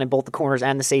hands-on in both the corners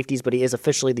and the safeties, but he is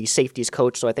officially the safeties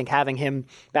coach. So I think having him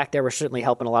back there was certainly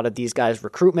helping a lot of these guys'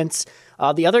 recruitments.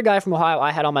 The other guy from Ohio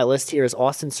I had on my list here is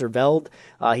Austin Serveld.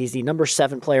 He's the number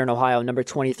 7 player in Ohio, number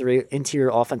 23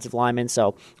 interior offensive lineman.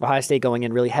 So Ohio State going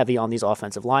in really heavy on these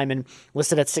offensive linemen.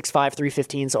 Listed at 6'5",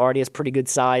 315, so already has pretty good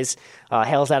size.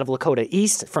 Hails out of Lakota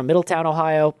East from Middletown,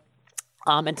 Ohio.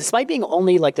 And despite being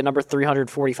only like the number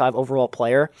 345 overall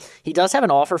player, he does have an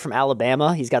offer from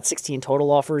Alabama. He's got 16 total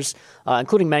offers,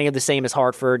 including many of the same as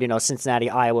Hartford,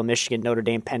 Cincinnati, Iowa, Michigan, Notre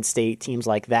Dame, Penn State, teams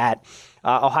like that.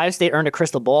 Ohio State earned a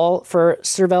crystal ball for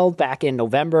Serveld back in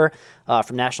November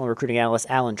from national recruiting analyst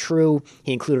Alan True.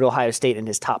 He included Ohio State in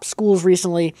his top schools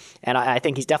recently, and I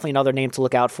think he's definitely another name to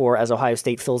look out for as Ohio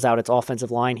State fills out its offensive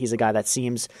line. He's a guy that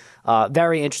seems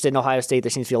very interested in Ohio State.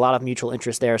 There seems to be a lot of mutual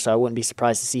interest there, so I wouldn't be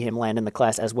surprised to see him land in the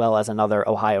class as well as another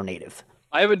Ohio native.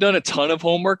 I haven't done a ton of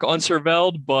homework on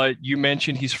Serveld, but you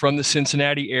mentioned he's from the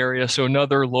Cincinnati area, so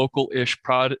another local-ish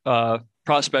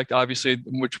prospect, obviously,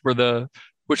 which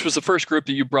was the first group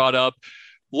that you brought up.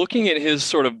 Looking at his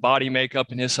sort of body makeup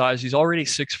and his size, he's already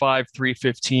 6'5",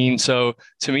 315. So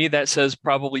to me, that says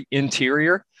probably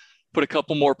interior. Put a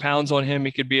couple more pounds on him,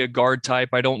 he could be a guard type.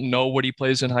 I don't know what he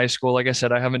plays in high school. Like I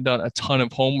said, I haven't done a ton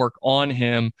of homework on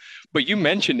him, but you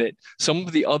mentioned it. Some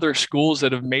of the other schools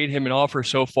that have made him an offer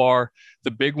so far,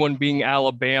 the big one being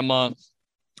Alabama,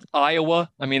 Iowa.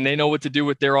 I mean, they know what to do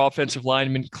with their offensive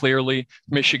linemen, clearly.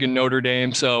 Michigan, Notre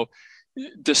Dame. So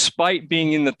despite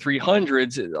being in the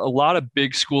 300s, a lot of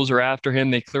big schools are after him.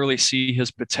 They clearly see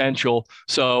his potential.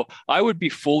 So I would be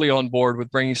fully on board with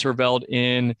bringing Serveld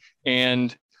in,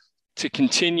 and to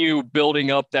continue building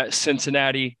up that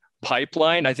Cincinnati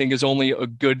pipeline, I think is only a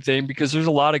good thing because there's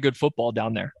a lot of good football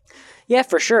down there. Yeah,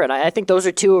 for sure. And I think those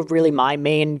are two of really my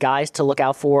main guys to look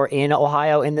out for in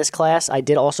Ohio in this class. I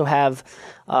did also have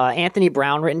Anthony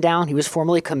Brown written down. He was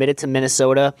formerly committed to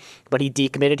Minnesota, but he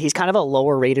decommitted. He's kind of a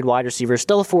lower-rated wide receiver,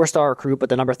 still a 4-star recruit, but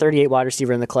the number 38 wide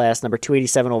receiver in the class, number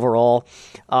 287 overall.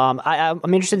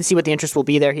 I'm interested to see what the interest will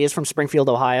be there. He is from Springfield,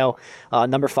 Ohio,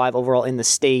 number 5 overall in the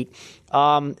state.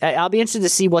 I'll be interested to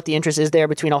see what the interest is there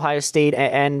between Ohio State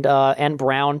and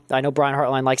Brown. I know Brian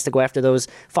Hartline likes to go after those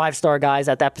 5-star guys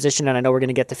at that position, and I know we're going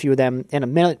to get to a few of them in a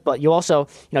minute. But you also,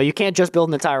 you can't just build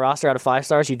an entire roster out of 5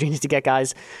 stars. You do need to get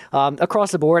guys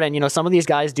across the board, and some of these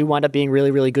guys do wind up being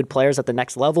really, really good players at the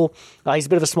next level. He's a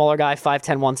bit of a smaller guy, 5'10",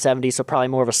 170, so probably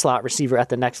more of a slot receiver at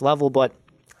the next level, but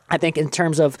I think in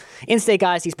terms of in-state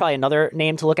guys, he's probably another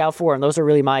name to look out for, and those are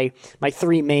really my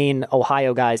 3 main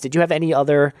Ohio guys. Did you have any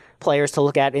other players to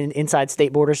look at inside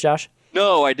state borders, Josh?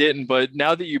 No, I didn't, but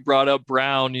now that you brought up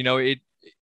Brown,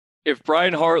 if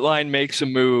Brian Hartline makes a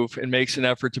move and makes an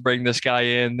effort to bring this guy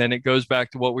in, then it goes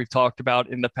back to what we've talked about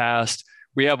in the past.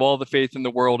 We have all the faith in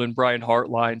the world in Brian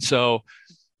Hartline. So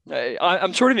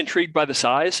I'm sort of intrigued by the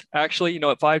size, actually. At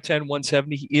 5'10",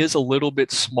 170, he is a little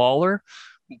bit smaller,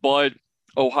 but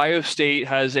Ohio State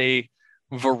has a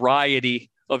variety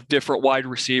of different wide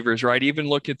receivers, right? Even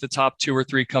look at the top 2 or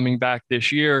 3 coming back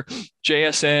this year.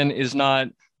 JSN is not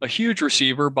a huge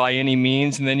receiver by any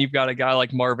means. And then you've got a guy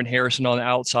like Marvin Harrison on the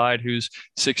outside who's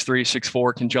 6'3",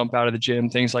 6'4", can jump out of the gym,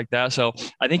 things like that. So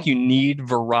I think you need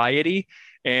variety.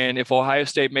 And if Ohio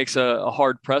State makes a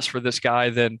hard press for this guy,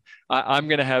 then I'm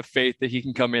going to have faith that he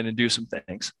can come in and do some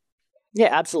things. Yeah,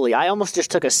 absolutely. I almost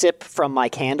just took a sip from my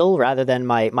candle rather than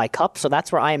my cup, so that's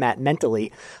where I am at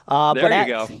mentally. There you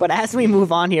go. But as we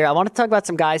move on here, I want to talk about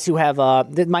some guys who have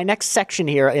my next section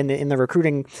here in the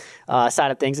recruiting side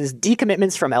of things is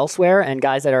decommitments from elsewhere and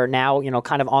guys that are now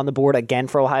kind of on the board again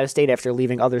for Ohio State after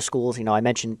leaving other schools. I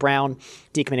mentioned Brown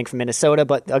decommitting from Minnesota,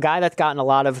 but a guy that's gotten a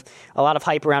lot of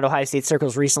hype around Ohio State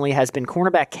circles recently has been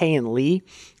cornerback Kayin Lee.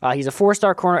 He's a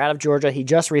 4-star corner out of Georgia. He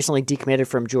just recently decommitted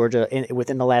from Georgia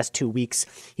within the last 2 weeks.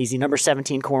 He's the number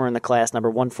 17 corner in the class, number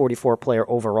 144 player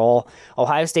overall.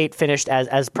 Ohio State finished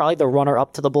as probably the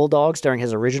runner-up to the Bulldogs during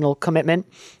his original commitment.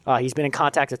 He's been in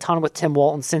contact a ton with Tim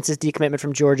Walton since his decommitment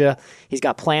from Georgia. He's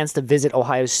got plans to visit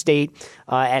Ohio State,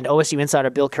 and OSU insider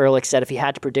Bill Kurelic said if he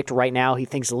had to predict right now, he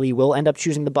thinks Lee will end up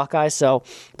choosing the Buckeyes. So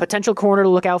potential corner to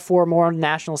look out for more on a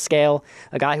national scale,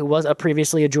 a guy who was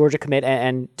previously a Georgia commit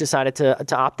and decided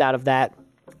to opt out of that.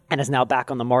 and is now back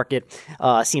on the market.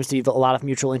 Seems to be a lot of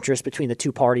mutual interest between the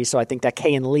two parties. So I think that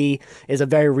Kayin Lee is a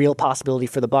very real possibility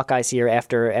for the Buckeyes here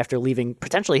after leaving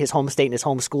potentially his home state and his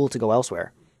home school to go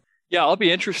elsewhere. Yeah, I'll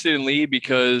be interested in Lee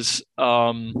because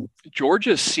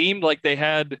Georgia seemed like they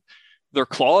had their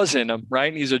claws in him,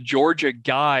 right? He's a Georgia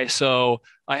guy. So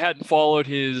I hadn't followed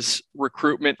his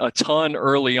recruitment a ton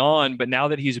early on, but now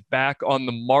that he's back on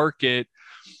the market,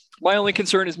 my only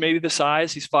concern is maybe the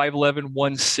size. He's 5'11",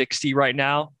 160 right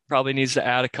now. Probably needs to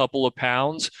add a couple of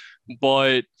pounds,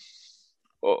 but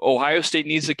Ohio State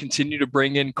needs to continue to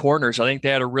bring in corners. I think they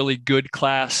had a really good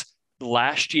class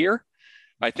last year.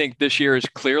 I think this year is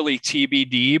clearly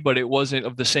TBD, but it wasn't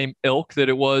of the same ilk that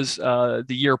it was the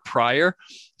year prior.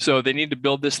 So they need to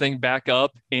build this thing back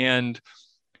up. And,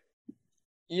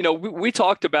 you know, we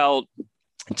talked about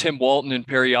Tim Walton and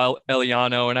Perry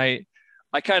Eliano, and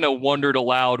I kind of wondered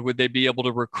aloud, would they be able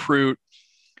to recruit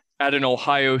at an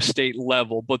Ohio State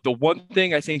level? But the one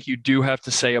thing I think you do have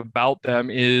to say about them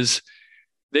is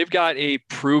they've got a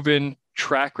proven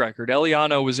track record.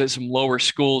 Eliano was at some lower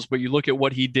schools, but you look at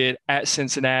what he did at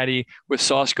Cincinnati with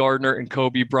Sauce Gardner and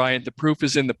Kobe Bryant. The proof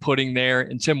is in the pudding there.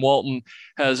 And Tim Walton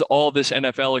has all this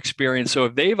NFL experience. So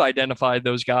if they've identified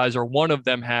those guys, or one of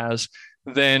them has,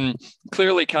 then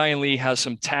clearly Kayin Lee has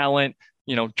some talent.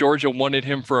 You know, Georgia wanted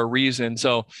him for a reason.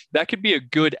 So that could be a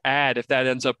good add if that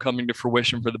ends up coming to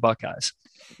fruition for the Buckeyes.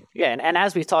 Yeah, and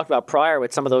as we talked about prior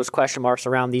with some of those question marks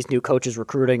around these new coaches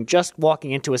recruiting, just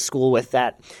walking into a school with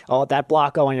that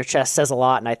block on your chest says a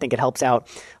lot, and I think it helps out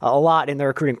a lot in the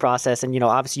recruiting process. And, you know,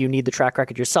 obviously you need the track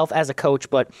record yourself as a coach,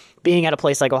 but being at a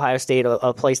place like Ohio State,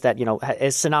 a place that, you know,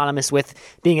 is synonymous with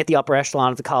being at the upper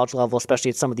echelon of the college level, especially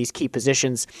at some of these key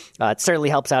positions, it certainly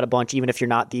helps out a bunch, even if you're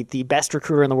not the best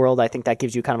recruiter in the world. I think that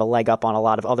gives you kind of a leg up on a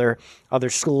lot of other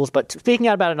schools. But speaking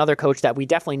out about another coach that we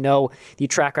definitely know the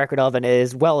track record of and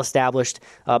is well established,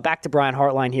 back to Brian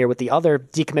Hartline here with the other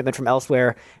decommitment from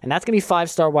elsewhere, and that's going to be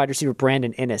 5-star wide receiver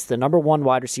Brandon Inniss, the number 1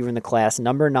 wide receiver in the class,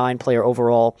 number 9 player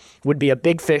overall, would be a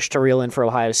big fish to reel in for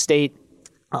Ohio State.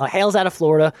 Hails out of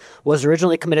Florida, was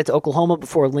originally committed to Oklahoma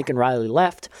before Lincoln Riley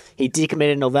left. He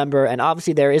decommitted in November, and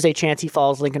obviously there is a chance he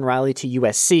follows Lincoln Riley to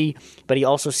USC, but he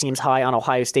also seems high on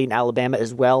Ohio State and Alabama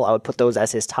as well. I would put those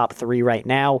as his top 3 right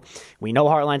now. We know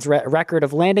Hartline's record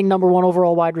of landing number 1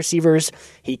 overall wide receivers.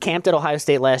 He camped at Ohio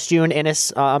State last June.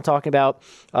 Inniss, I'm talking about,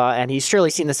 and he's surely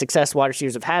seen the success wide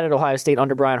receivers have had at Ohio State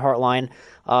under Brian Hartline.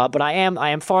 But I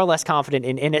am far less confident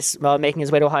in Inniss making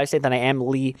his way to Ohio State than I am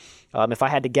Lee. If I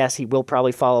had to guess, he will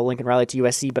probably follow Lincoln Riley to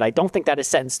USC, but I don't think that is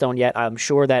set in stone yet. I'm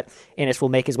sure that Inniss will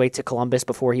make his way to Columbus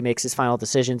before he makes his final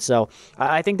decision. So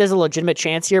I think there's a legitimate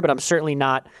chance here, but I'm certainly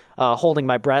not holding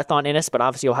my breath on Inniss. But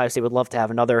obviously Ohio State would love to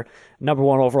have another number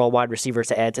 1 overall wide receiver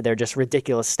to add to their just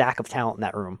ridiculous stack of talent in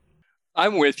that room.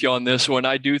 I'm with you on this one.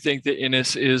 I do think that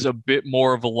Inniss is a bit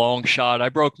more of a long shot. I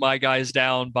broke my guys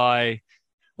down by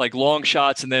like long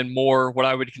shots and then more what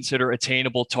I would consider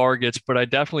attainable targets. But I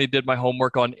definitely did my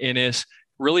homework on Inniss.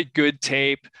 Really good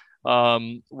tape.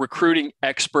 Recruiting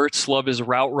experts love his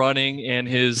route running and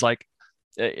his like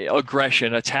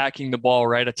aggression, attacking the ball,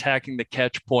 right? Attacking the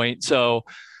catch point. So,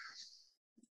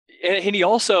 and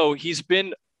he's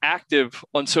been active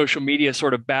on social media,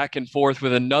 sort of back and forth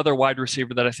with another wide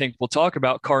receiver that I think we'll talk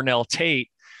about, Carnell Tate.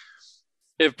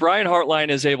 If Brian Hartline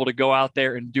is able to go out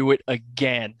there and do it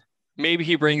again, maybe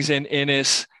he brings in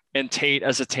Inniss and Tate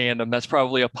as a tandem. That's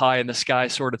probably a pie in the sky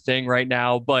sort of thing right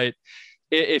now. But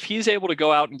if he's able to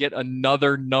go out and get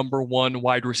another number 1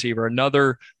 wide receiver,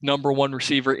 another number 1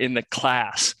 receiver in the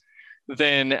class,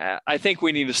 then I think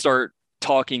we need to start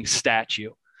talking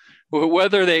statue.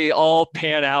 Whether they all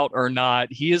pan out or not,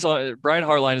 Brian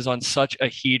Hartline is on such a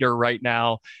heater right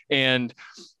now. And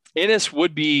Inniss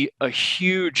would be a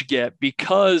huge get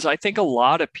because I think a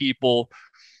lot of people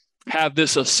have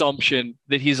this assumption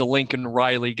that he's a Lincoln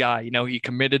Riley guy. You know, he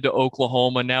committed to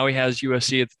Oklahoma. Now he has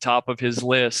USC at the top of his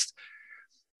list.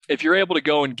 If you're able to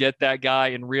go and get that guy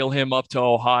and reel him up to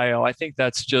Ohio, I think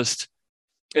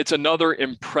it's another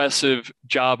impressive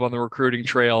job on the recruiting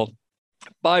trail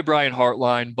by Brian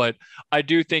Hartline. But I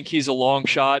do think he's a long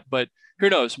shot, but who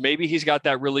knows? Maybe he's got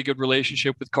that really good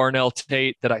relationship with Carnell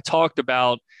Tate that I talked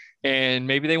about, and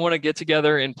maybe they want to get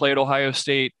together and play at Ohio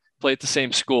State, play at the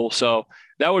same school. So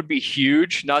that would be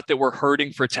huge. Not that we're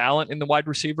hurting for talent in the wide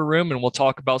receiver room, and we'll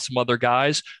talk about some other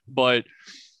guys, but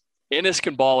Inniss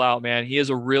can ball out, man. He is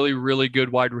a really, really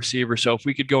good wide receiver. So if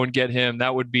we could go and get him,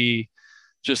 that would be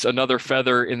just another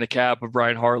feather in the cap of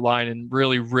Brian Hartline and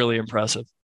really, really impressive.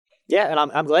 Yeah,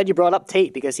 and I'm glad you brought up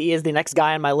Tate because he is the next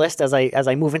guy on my list as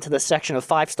I move into the section of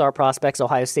 5-star prospects.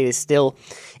 Ohio State is still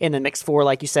in the mix for,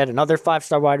 like you said, another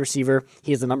 5-star wide receiver.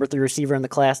 He is the number 3 receiver in the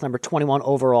class, number 21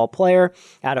 overall player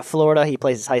out of Florida. He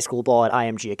plays his high school ball at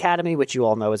IMG Academy, which you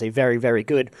all know is a very, very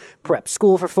good prep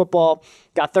school for football.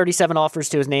 Got 37 offers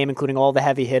to his name, including all the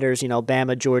heavy hitters,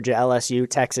 Bama, Georgia, LSU,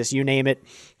 Texas, you name it.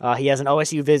 He has an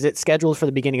OSU visit scheduled for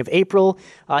the beginning of April.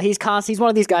 He's one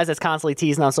of these guys that's constantly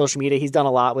teasing on social media. He's done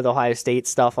a lot with Ohio State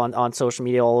stuff on social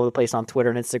media all over the place, on Twitter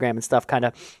and Instagram and stuff, kind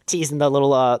of teasing the little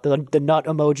the nut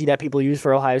emoji that people use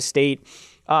for Ohio State.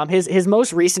 His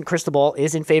most recent crystal ball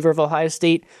is in favor of Ohio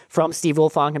State from Steve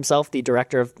Wilfong himself, the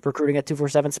director of recruiting at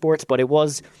 247 Sports, but it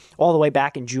was all the way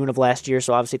back in June of last year,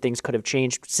 so obviously things could have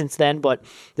changed since then, but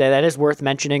that is worth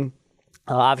mentioning.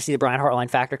 Obviously, the Brian Hartline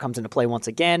factor comes into play once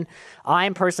again.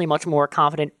 I'm personally much more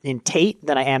confident in Tate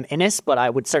than I am Innis, but I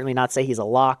would certainly not say he's a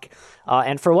lock.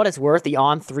 And for what it's worth, the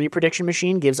On3 prediction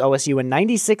machine gives OSU a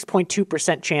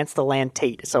 96.2% chance to land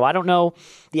Tate. So I don't know.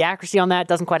 The accuracy on that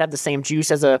doesn't quite have the same juice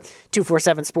as a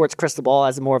 247 Sports crystal ball,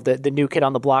 as more of the new kid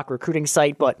on the block recruiting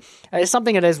site, but it's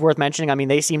something that is worth mentioning. I mean,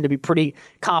 they seem to be pretty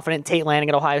confident Tate landing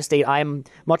at Ohio State. I'm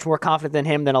much more confident than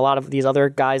him than a lot of these other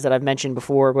guys that I've mentioned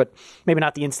before, but maybe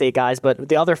not the in-state guys, but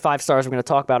the other 5 stars we're going to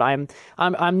talk about.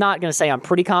 I'm not going to say I'm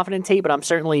pretty confident in Tate, but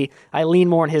I lean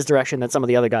more in his direction than some of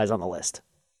the other guys on the list.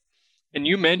 And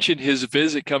you mentioned his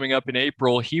visit coming up in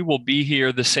April. He will be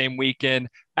here the same weekend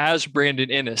as Brandon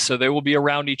Inniss. So they will be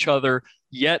around each other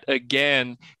yet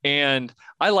again. And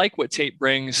I like what Tate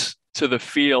brings to the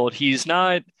field. He's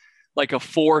not like a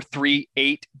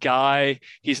 4.38 guy.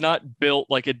 He's not built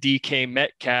like a DK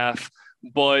Metcalf,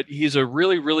 but he's a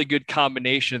really, really good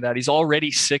combination of that. He's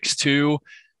already 6'2".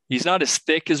 He's not as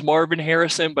thick as Marvin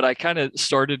Harrison, but I kind of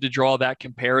started to draw that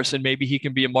comparison. Maybe he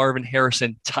can be a Marvin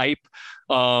Harrison type.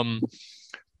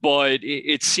 But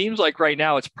it seems like right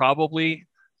now it's probably,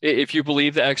 if you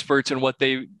believe the experts and what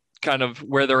they kind of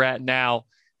where they're at now,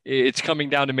 it's coming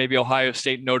down to maybe Ohio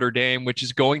State, Notre Dame, which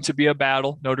is going to be a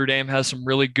battle. Notre Dame has some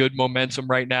really good momentum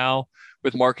right now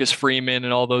with Marcus Freeman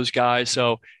and all those guys.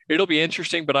 So it'll be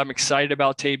interesting, but I'm excited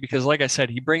about Tate because, like I said,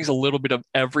 he brings a little bit of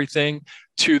everything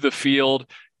to the field.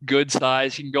 Good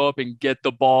size. He can go up and get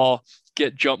the ball,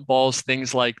 get jump balls,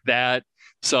 things like that.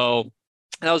 So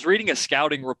I was reading a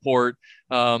scouting report,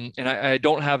 and I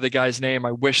don't have the guy's name.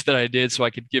 I wish that I did so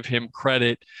I could give him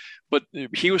credit. But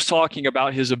he was talking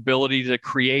about his ability to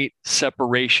create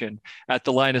separation at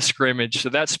the line of scrimmage. So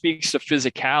that speaks to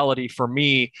physicality for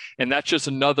me. And that's just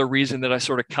another reason that I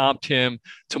sort of comped him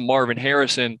to Marvin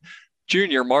Harrison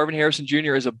Jr. Marvin Harrison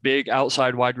Jr. is a big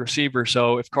outside wide receiver.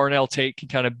 So if Carnell Tate can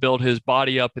kind of build his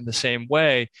body up in the same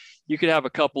way, you could have a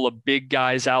couple of big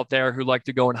guys out there who like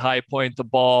to go and high point the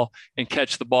ball and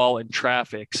catch the ball in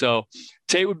traffic. So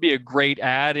Tate would be a great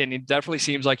add, and it definitely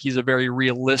seems like he's a very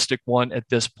realistic one at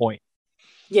this point.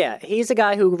 Yeah, he's a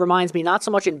guy who reminds me not so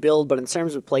much in build, but in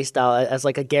terms of play style as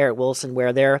like a Garrett Wilson,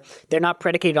 where they're not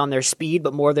predicated on their speed,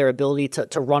 but more their ability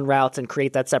to run routes and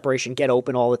create that separation, get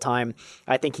open all the time.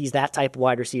 I think he's that type of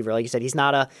wide receiver. Like you said, he's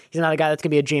not a guy that's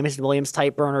gonna be a Jameson Williams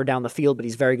type burner down the field, but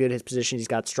he's very good at his position. He's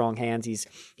got strong hands.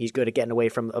 He's good at getting away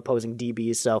from opposing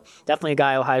DBs. So definitely a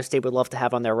guy Ohio State would love to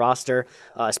have on their roster,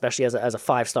 especially as a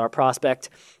 5-star prospect.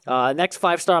 Next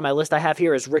 5-star on my list I have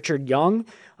here is Richard Young.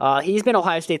 He's been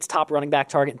Ohio State's top running back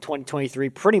target in 2023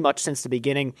 pretty much since the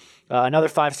beginning. Another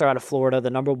 5-star out of Florida,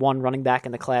 the number 1 running back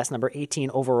in the class, number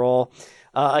 18 overall.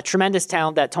 A tremendous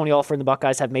talent that Tony Alford and the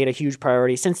Buckeyes have made a huge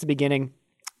priority since the beginning.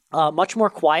 Much more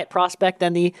quiet prospect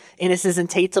than the Innis's and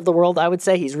Tates of the world, I would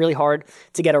say. He's really hard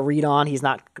to get a read on. He's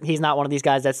not one of these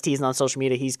guys that's teasing on social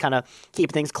media. He's kind of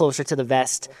keeping things closer to the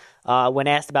vest. When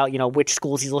asked about, which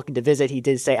schools he's looking to visit, he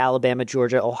did say Alabama,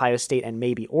 Georgia, Ohio State, and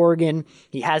maybe Oregon.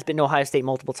 He has been to Ohio State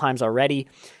multiple times already.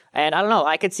 And I don't know,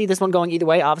 I could see this one going either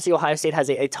way. Obviously, Ohio State has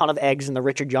a ton of eggs in the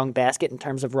Richard Young basket in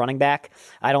terms of running back.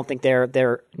 I don't think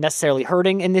they're necessarily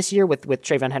hurting in this year with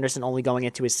TreVeyon Henderson only going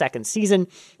into his second season.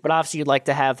 But obviously, you'd like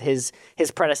to have his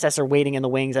predecessor waiting in the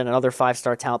wings, and another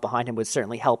 5-star talent behind him would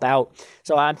certainly help out.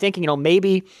 So I'm thinking,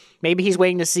 maybe he's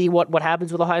waiting to see what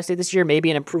happens with Ohio State this year. Maybe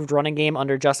an improved running game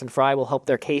under Justin Fry will help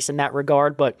their case in that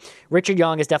regard. But Richard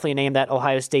Young is definitely a name that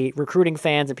Ohio State recruiting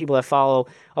fans and people that follow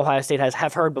Ohio State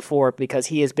have heard before, because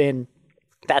he has been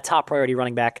that top priority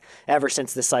running back ever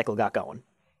since this cycle got going.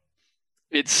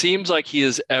 It seems like he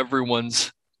is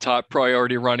everyone's top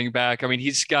priority running back. I mean,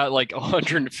 he's got like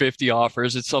 150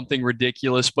 offers. It's something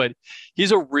ridiculous, but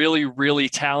he's a really, really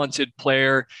talented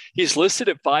player. He's listed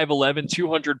at 5'11",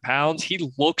 200 pounds. He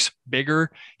looks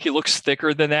bigger. He looks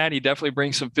thicker than that. He definitely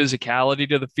brings some physicality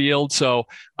to the field. So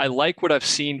I like what I've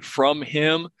seen from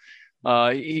him.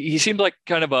 He seemed like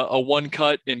kind of a one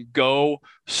cut and go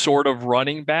sort of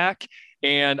running back.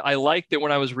 And I liked that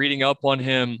when I was reading up on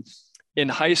him in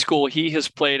high school, he has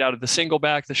played out of the single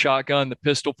back, the shotgun, the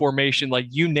pistol formation, like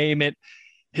you name it.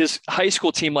 His high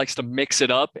school team likes to mix it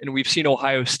up, and we've seen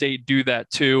Ohio State do that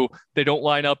too. They don't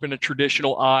line up in a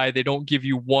traditional eye. They don't give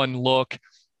you one look.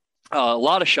 A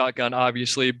lot of shotgun,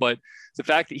 obviously, but the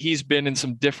fact that he's been in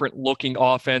some different looking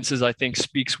offenses, I think,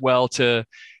 speaks well to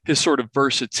his sort of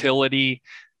versatility.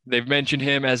 They've mentioned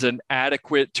him as an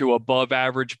adequate to above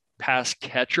average pass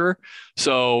catcher.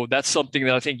 So that's something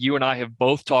that I think you and I have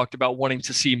both talked about wanting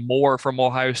to see more from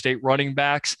Ohio State running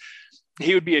backs.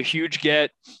 He would be a huge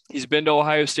get. He's been to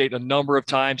Ohio State a number of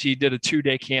times. He did a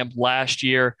 2-day camp last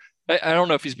year. I don't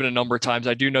know if he's been a number of times.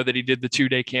 I do know that he did the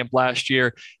 2-day camp last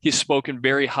year. He's spoken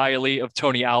very highly of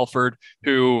Tony Alford,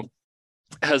 who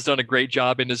has done a great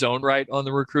job in his own right on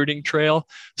the recruiting trail.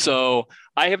 So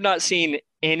I have not seen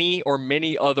any or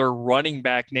many other running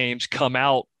back names come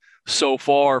out so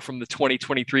far from the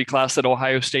 2023 class that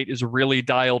Ohio State is really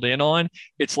dialed in on.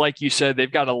 It's like you said,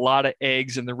 they've got a lot of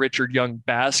eggs in the Richard Young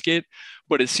basket,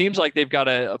 but it seems like they've got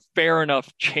a fair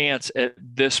enough chance at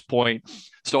this point.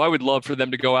 So I would love for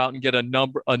them to go out and get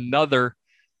another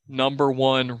number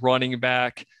one running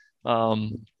back,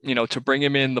 to bring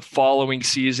him in the following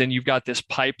season. You've got this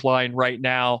pipeline right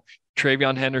now.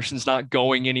 TreVeyon Henderson's not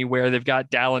going anywhere. They've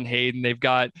got Dallin Hayden. They've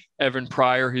got Evan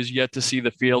Pryor, who's yet to see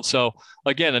the field. So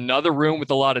again, another room with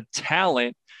a lot of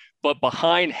talent, but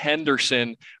behind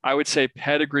Henderson, I would say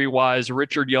pedigree wise,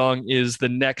 Richard Young is the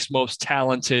next most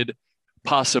talented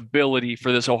possibility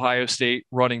for this Ohio State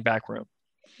running back room.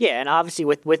 Yeah, and obviously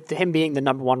with him being the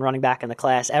number one running back in the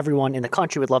class, everyone in the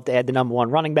country would love to add the number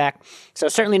one running back. So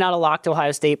certainly not a lock to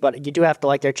Ohio State, but you do have to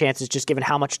like their chances just given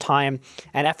how much time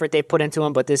and effort they put into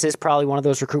him. But this is probably one of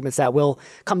those recruitments that will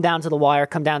come down to the wire,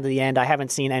 come down to the end. I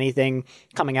haven't seen anything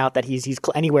coming out that he's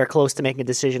anywhere close to making a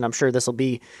decision. I'm sure this will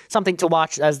be something to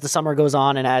watch as the summer goes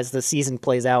on and as the season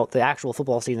plays out, the actual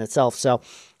football season itself. So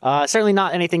certainly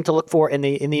not anything to look for in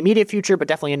the immediate future, but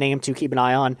definitely a name to keep an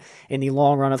eye on in the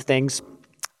long run of things.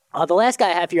 The last guy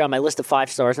I have here on my list of 5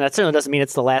 stars, and that certainly doesn't mean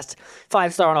it's the last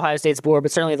 5-star on Ohio State's board, but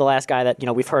certainly the last guy that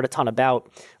we've heard a ton about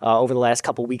over the last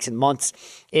couple weeks and months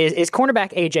is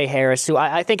cornerback A.J. Harris, who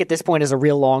I think at this point is a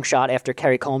real long shot after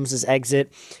Kerry Combs'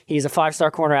 exit. He's a 5-star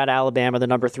corner out of Alabama, the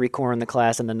number 3 corner in the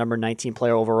class, and the number 19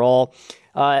 player overall.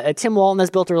 Tim Walton has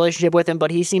built a relationship with him,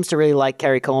 but he seems to really like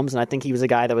Kerry Combs, and I think he was a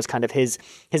guy that was kind of his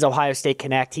Ohio State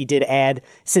connect. He did add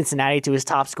Cincinnati to his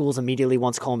top schools immediately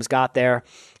once Combs got there.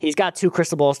 He's got 2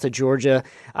 crystal balls to Georgia.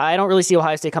 I don't really see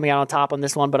Ohio State coming out on top on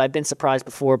this one, but I've been surprised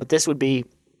before. But this would be,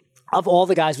 of all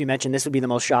the guys we mentioned, this would be the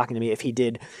most shocking to me if he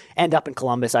did end up in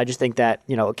Columbus. I just think that,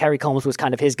 Kerry Combs was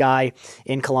kind of his guy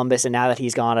in Columbus, and now that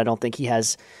he's gone, I don't think he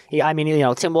has...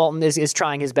 Tim Walton is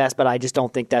trying his best, but I just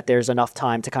don't think that there's enough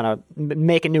time to kind of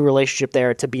make a new relationship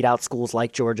there to beat out schools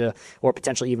like Georgia or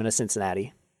potentially even a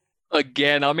Cincinnati.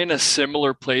 Again, I'm in a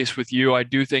similar place with you. I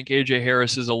do think A.J.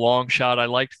 Harris is a long shot. I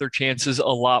liked their chances a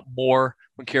lot more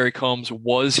when Kerry Combs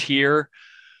was here.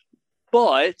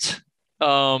 But...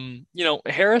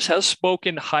 Harris has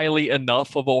spoken highly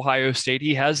enough of Ohio State.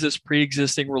 He has this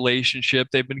pre-existing relationship.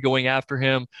 They've been going after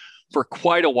him for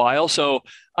quite a while. So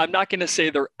I'm not going to say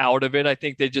they're out of it. I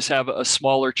think they just have a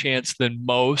smaller chance than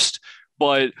most.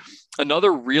 But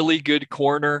another really good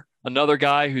corner, another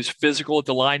guy who's physical at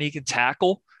the line, he can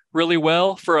tackle really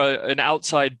well for an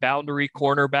outside boundary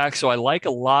cornerback. So I like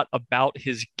a lot about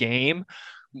his game.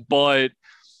 But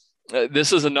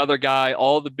this is another guy,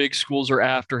 all the big schools are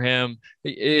after him.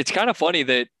 It's kind of funny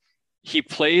that he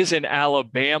plays in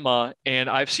Alabama, and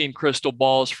I've seen crystal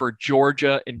balls for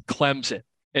Georgia and Clemson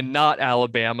and not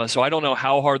Alabama. So I don't know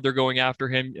how hard they're going after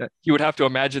him. You would have to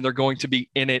imagine they're going to be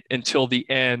in it until the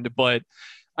end. But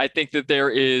I think that there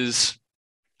is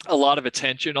a lot of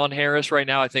attention on Harris right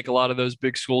now. I think a lot of those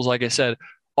big schools, like I said,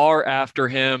 are after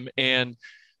him. And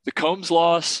the Combs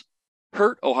loss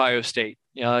hurt Ohio State.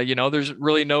 There's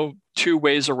really no 2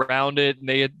 ways around it.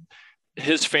 And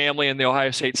his family and the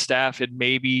Ohio State staff had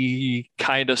maybe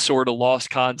kind of sort of lost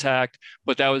contact,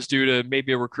 but that was due to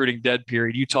maybe a recruiting dead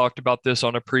period. You talked about this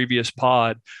on a previous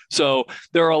pod. So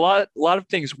there are a lot of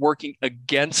things working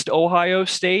against Ohio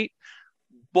State,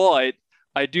 but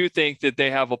I do think that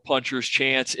they have a puncher's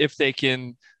chance if they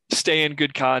can stay in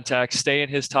good contact, stay in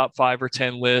his top 5 or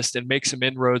 10 list, and make some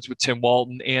inroads with Tim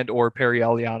Walton and or Perry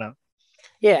Eliano.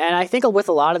 Yeah, and I think with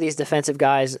a lot of these defensive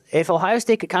guys, if Ohio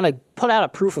State could kind of put out a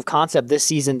proof of concept this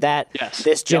season that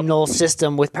this Jim Knowles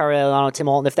system with Perry Eliano, Tim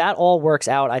Walton, if that all works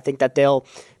out, I think that they'll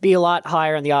be a lot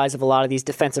higher in the eyes of a lot of these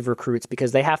defensive recruits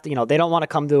because they have to, they don't want to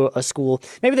come to a school.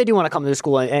 Maybe they do want to come to a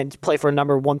school and play for a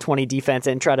number 120 defense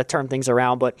and try to turn things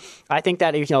around. But I think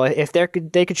that, if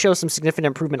they could show some significant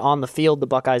improvement on the field, the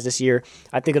Buckeyes this year,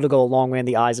 I think it'll go a long way in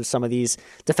the eyes of some of these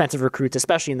defensive recruits,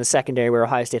 especially in the secondary where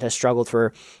Ohio State has struggled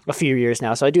for a few years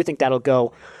now. So I do think that'll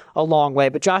go a long way.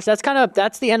 But Josh,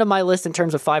 that's the end of my list in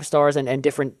terms of 5 stars and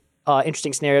different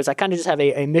interesting scenarios. I kind of just have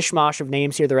a mishmash of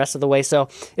names here the rest of the way. So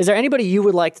is there anybody you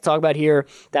would like to talk about here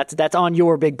that's on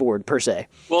your big board per se?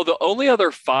 Well, the only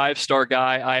other 5-star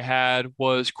guy I had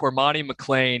was Cormani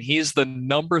McClain. He's the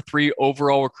number 3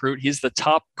 overall recruit. He's the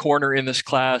top corner in this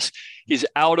class. He's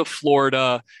out of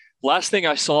Florida. Last thing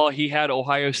I saw, he had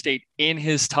Ohio State in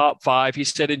his top 5. He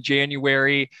said in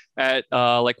January at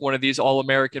like one of these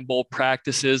All-American Bowl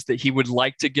practices that he would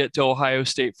like to get to Ohio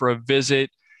State for a visit.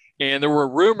 And there were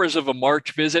rumors of a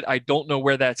March visit. I don't know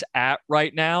where that's at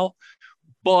right now,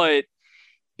 but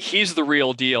he's the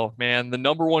real deal, man. The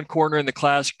number 1 corner in the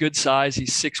class, good size.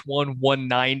 He's 6'1",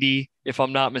 190, if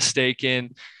I'm not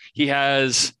mistaken. He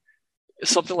has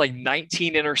something like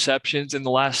 19 interceptions in the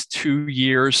last 2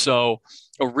 years. So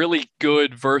a really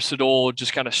good, versatile,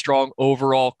 just kind of strong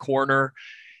overall corner.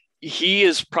 He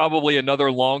is probably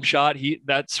another long shot.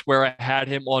 That's where I had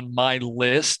him on my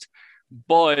list.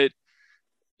 But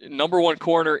number 1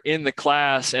 corner in the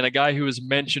class and a guy who has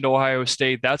mentioned Ohio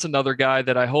State, that's another guy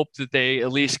that I hope that they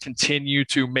at least continue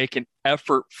to make an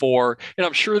effort for. And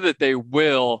I'm sure that they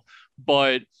will,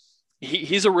 but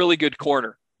he's a really good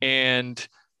corner. And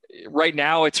right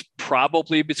now it's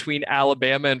probably between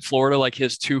Alabama and Florida, like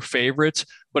his 2 favorites.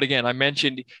 But again, I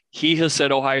mentioned he has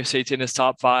said Ohio State's in his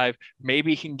top 5.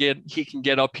 Maybe he can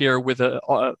get up here with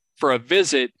for a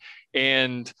visit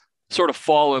and sort of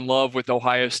fall in love with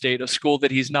Ohio State, a school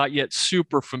that he's not yet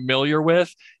super familiar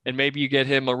with. And maybe you get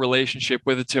him a relationship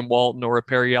with a Tim Walton or a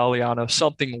Perry Aliano,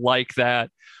 something like that.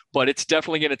 But it's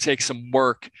definitely going to take some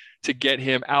work to get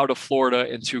him out of Florida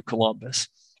into Columbus.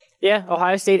 Yeah,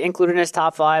 Ohio State included in his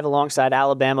top 5 alongside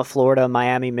Alabama, Florida,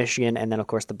 Miami, Michigan, and then, of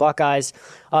course, the Buckeyes.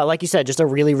 Like you said, just a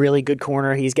really, really good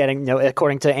corner. He's getting,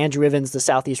 according to Andrew Ivins, the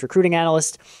Southeast recruiting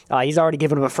analyst, he's already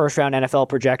given him a first-round NFL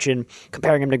projection,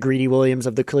 comparing him to Greedy Williams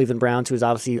of the Cleveland Browns, who is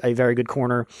obviously a very good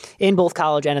corner in both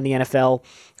college and in the NFL.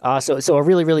 So a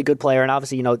really, really good player. And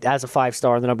obviously, as a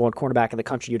 5-star, the number 1 cornerback in the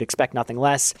country, you'd expect nothing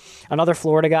less. Another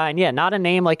Florida guy. And yeah, not a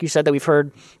name, like you said, that we've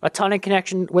heard a ton of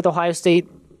connection with Ohio State.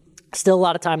 Still a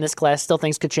lot of time in this class. Still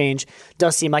things could change.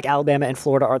 Does seem like Alabama and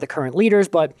Florida are the current leaders,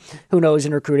 but who knows?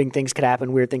 In recruiting, things could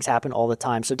happen. Weird things happen all the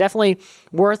time. So definitely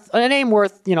a name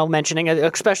worth mentioning,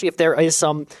 especially if there is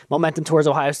some momentum towards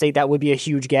Ohio State. That would be a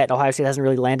huge get. Ohio State hasn't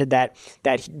really landed that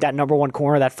number 1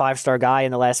 corner, that 5-star guy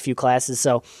in the last few classes.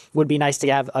 So would be nice to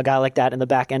have a guy like that in the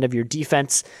back end of your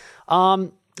defense.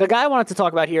 The guy I wanted to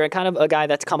talk about here, and kind of a guy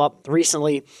that's come up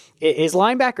recently, is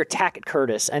linebacker Tackett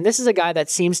Curtis. And this is a guy that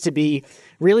seems to be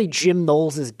really Jim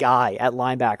Knowles' guy at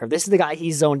linebacker. This is the guy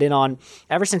he's zoned in on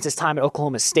ever since his time at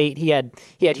Oklahoma State. He had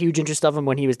huge interest of him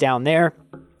when he was down there.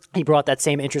 He brought that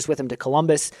same interest with him to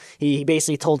Columbus. He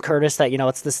basically told Curtis that,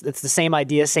 it's the same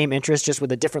idea, same interest, just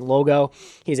with a different logo.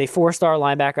 He's a 4-star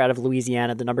linebacker out of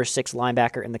Louisiana, the number 6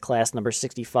 linebacker in the class, number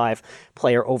 65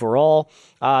 player overall.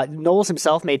 Knowles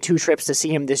himself made 2 trips to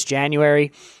see him this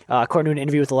January. According to an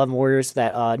interview with 11 Warriors,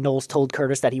 that Knowles told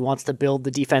Curtis that he wants to build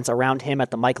the defense around him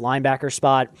at the Mike linebacker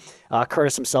spot.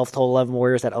 Curtis himself told 11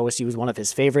 Warriors that OSU was one of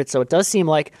his favorites. So it does seem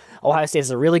like Ohio State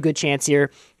has a really good chance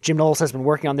here. Jim Knowles has been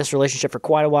working on this relationship for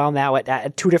quite a while now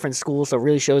at 2 different schools, so it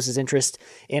really shows his interest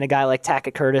in a guy like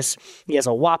Tackett Curtis. He has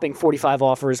a whopping 45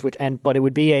 offers, but it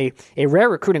would be a rare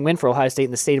recruiting win for Ohio State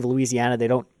in the state of Louisiana. They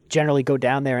don't generally go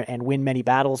down there and win many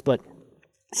battles, but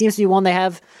it seems to be one they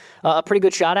have a pretty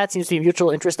good shot at. Seems to be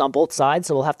mutual interest on both sides,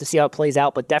 so we'll have to see how it plays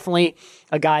out. But definitely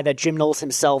a guy that Jim Knowles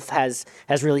himself has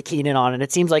really keyed in on, and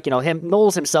it seems like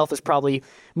Knowles himself is probably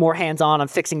more hands-on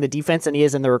fixing the defense than he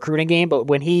is in the recruiting game. But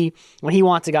when he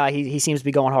wants a guy, he seems to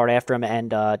be going hard after him,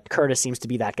 and Curtis seems to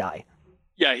be that guy.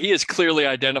 Yeah, he has clearly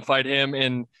identified him,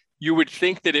 and you would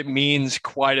think that it means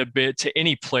quite a bit to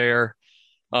any player.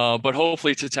 But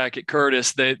hopefully to Tackett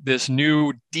Curtis, that this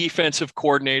new defensive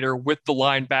coordinator with the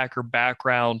linebacker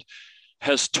background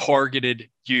has targeted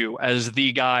you as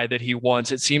the guy that he wants.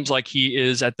 It seems like he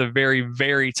is at the very,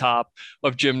 very top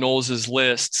of Jim Knowles'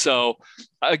 list. So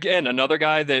again, another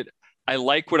guy that I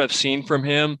like what I've seen from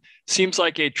him. Seems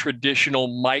like a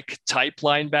traditional Mike type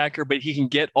linebacker, but he can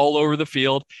get all over the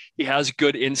field. He has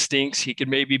good instincts. He could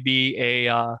maybe be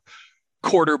a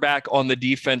quarterback on the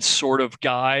defense sort of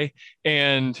guy.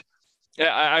 And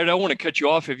I don't want to cut you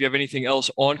off if you have anything else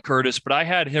on Curtis, but I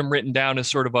had him written down as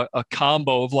sort of a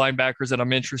combo of linebackers that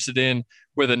I'm interested in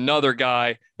with another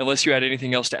guy, unless you had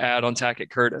anything else to add on Tackett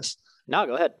Curtis. No,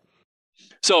 go ahead.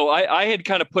 So I had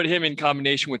kind of put him in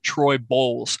combination with Troy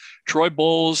Bowles. Troy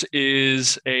Bowles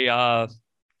is he's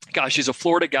a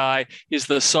Florida guy. He's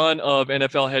the son of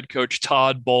NFL head coach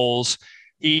Todd Bowles.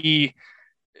 He,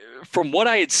 from what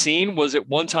I had seen, was at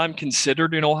one time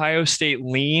considered an Ohio State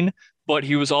lean, but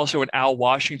he was also an Al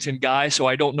Washington guy. So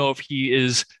I don't know if he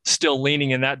is still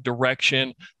leaning in that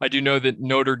direction. I do know that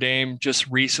Notre Dame just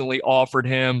recently offered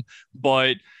him,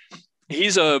 but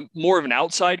he's a more of an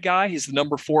outside guy. He's the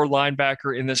number 4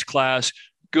 linebacker in this class.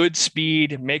 Good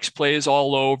speed, makes plays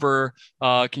all over,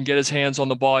 can get his hands on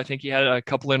the ball. I think he had a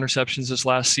couple interceptions this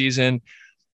last season.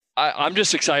 I'm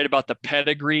just excited about the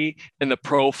pedigree and the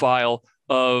profile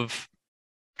of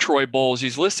Troy Bowles.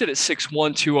 He's listed at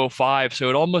 6'1", 205, so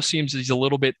it almost seems he's a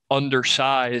little bit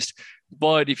undersized.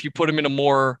 But if you put him in a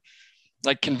more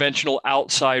like conventional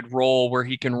outside role where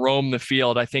he can roam the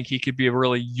field, I think he could be a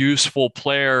really useful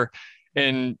player.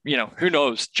 And, who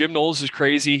knows? Jim Knowles is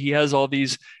crazy. He has all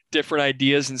these different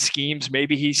ideas and schemes.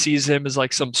 Maybe he sees him as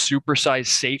like some supersized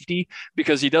safety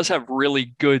because he does have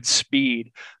really good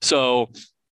speed. So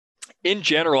in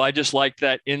general, I just like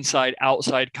that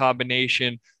inside-outside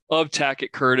combination of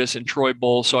Tackett Curtis and Troy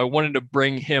Bowles. So I wanted to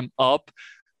bring him up.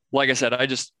 Like I said,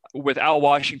 with Al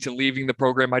Washington leaving the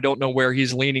program, I don't know where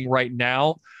he's leaning right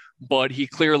now, but he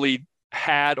clearly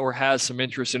had or has some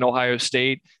interest in Ohio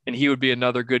State, and he would be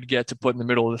another good get to put in the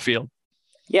middle of the field.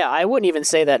 Yeah, I wouldn't even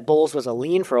say that Bowles was a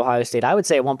lean for Ohio State. I would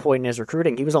say at one point in his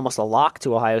recruiting, he was almost a lock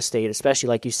to Ohio State, especially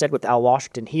like you said with Al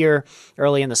Washington here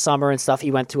early in the summer and stuff.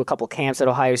 He went to a couple camps at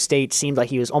Ohio State. Seemed like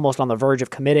he was almost on the verge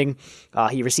of committing.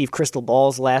 He received crystal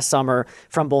balls last summer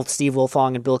from both Steve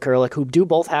Wilfong and Bill Kurelic, who do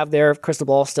both have their crystal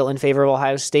balls still in favor of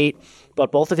Ohio State.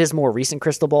 But both of his more recent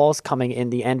crystal balls coming in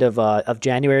the end of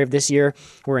January of this year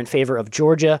were in favor of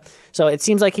Georgia. So it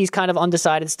seems like he's kind of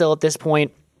undecided still at this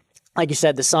point. Like you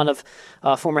said, the son of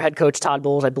former head coach Todd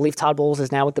Bowles. I believe Todd Bowles is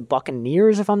now with the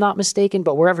Buccaneers, if I'm not mistaken.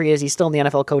 But wherever he is, he's still in the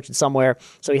NFL coaching somewhere.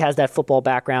 So he has that football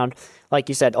background. Like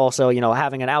you said, also,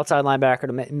 having an outside linebacker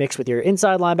to mix with your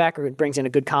inside linebacker, it brings in a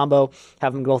good combo.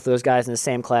 Having both of those guys in the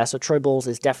same class. So Troy Bowles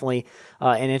is definitely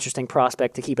an interesting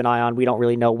prospect to keep an eye on. We don't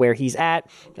really know where he's at.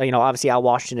 Obviously Al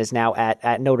Washington is now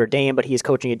at Notre Dame, but he is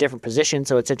coaching a different position.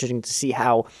 So it's interesting to see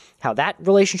how that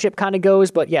relationship kind of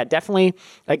goes. But yeah, definitely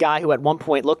a guy who at one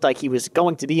point looked like he was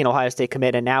going to be an Ohio State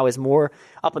commit and now is more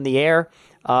up in the air.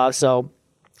 So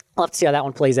I'll have to see how that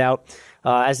one plays out.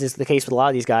 As is the case with a lot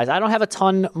of these guys. I don't have a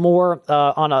ton more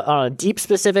on a deep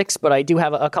specifics, but I do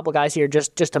have a couple guys here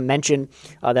just to mention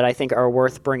that I think are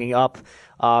worth bringing up.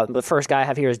 The first guy I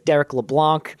have here is Derek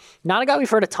LeBlanc. Not a guy we've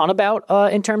heard a ton about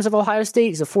in terms of Ohio State.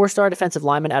 He's a 4-star defensive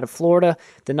lineman out of Florida,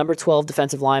 the number 12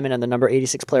 defensive lineman and the number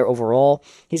 86 player overall.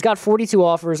 He's got 42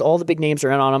 offers. All the big names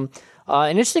are in on him.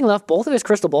 And interesting enough, both of his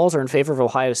crystal balls are in favor of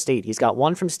Ohio State. He's got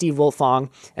one from Steve Wilfong,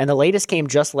 and the latest came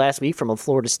just last week from a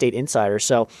Florida State insider.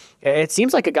 So it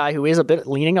seems like a guy who is a bit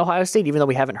leaning Ohio State, even though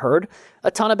we haven't heard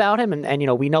a ton about him.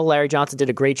 And we know Larry Johnson did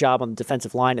a great job on the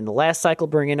defensive line in the last cycle,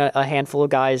 bringing in a handful of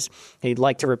guys. He'd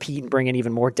like to repeat and bring in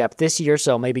even more depth this year,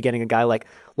 so maybe getting a guy like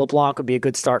LeBlanc would be a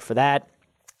good start for that.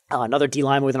 Another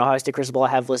D-lineman with an Ohio State crystal ball I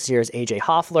have listed here is A.J.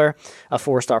 Hoffler, a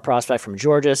 4-star prospect from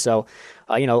Georgia. So,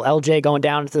 LJ going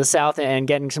down to the south and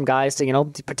getting some guys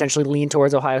to potentially lean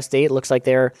towards Ohio State. It looks like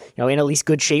they're, in at least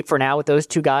good shape for now with those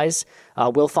two guys.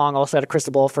 Wilfong also had a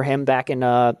crystal ball for him back in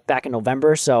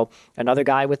November. So another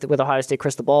guy with Ohio State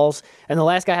crystal balls. And the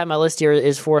last guy I have on my list here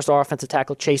is 4-star offensive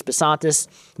tackle Chase Bisontis.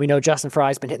 We know Justin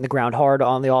Fry's been hitting the ground hard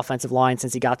on the offensive line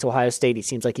since he got to Ohio State. He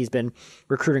seems like he's been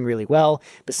recruiting really well.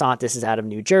 Bisontis is out of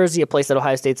New Jersey, a place that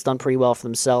Ohio State's done pretty well for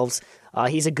themselves.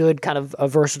 He's a good kind of a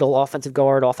versatile offensive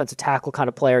guard, offensive tackle kind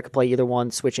of player. Could play either one,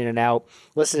 switch in and out.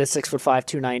 Listed at 6'5",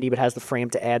 290, but has the frame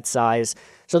to add size.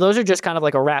 So those are just kind of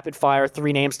like a rapid fire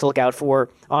 3 names to look out for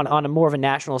on a more of a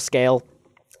national scale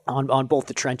on both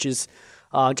the trenches.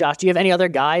 Josh, do you have any other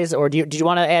guys, or did you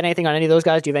want to add anything on any of those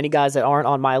guys? Do you have any guys that aren't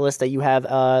on my list that you have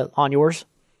on yours?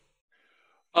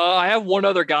 I have one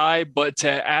other guy, but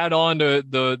to add on to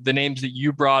the names that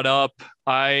you brought up,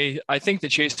 I think that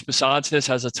Chase Bisontis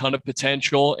has a ton of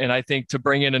potential, and I think to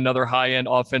bring in another high-end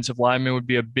offensive lineman would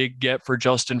be a big get for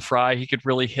Justin Fry. He could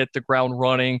really hit the ground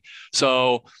running.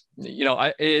 So,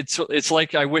 it's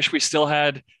like I wish we still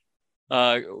had,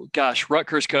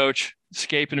 Rutgers coach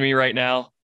escaping me right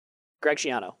now. Greg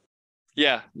Schiano.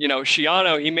 Yeah,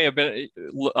 Schiano, he may have been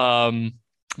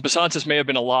Bisontis may have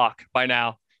been a lock by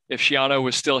now if Schiano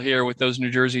was still here with those New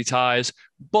Jersey ties.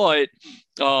 But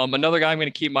another guy I'm going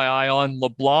to keep my eye on,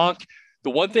 LeBlanc. The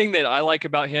one thing that I like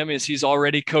about him is he's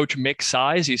already coach mixed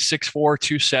size. He's 6'4",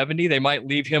 270. They might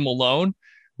leave him alone,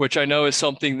 which I know is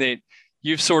something that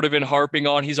you've sort of been harping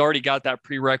on. He's already got that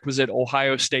prerequisite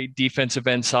Ohio State defensive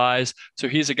end size. So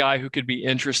he's a guy who could be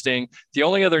interesting. The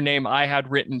only other name I had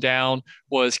written down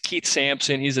was Keith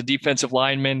Sampson. He's a defensive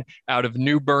lineman out of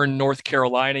New Bern, North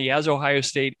Carolina. He has Ohio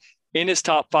State in his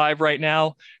top 5 right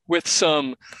now with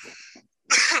some,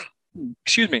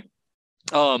 excuse me,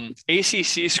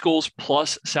 ACC schools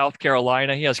plus South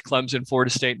Carolina. He has Clemson, Florida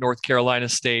State, North Carolina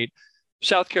State,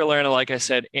 South Carolina, like I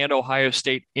said, and Ohio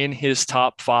State in his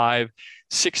top 5.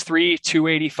 6'3",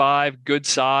 285, good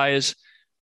size.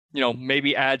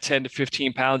 Maybe add 10 to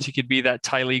 15 pounds. He could be that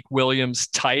Tyleik Williams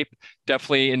type,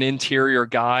 definitely an interior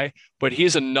guy. But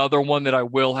he's another one that I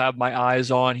will have my eyes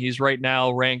on. He's right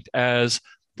now ranked as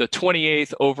the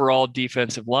 28th overall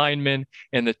defensive lineman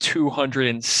and the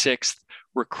 206th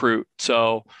recruit.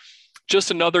 So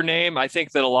just another name. I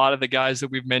think that a lot of the guys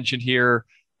that we've mentioned here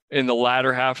in the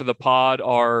latter half of the pod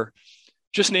are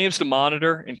just names to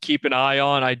monitor and keep an eye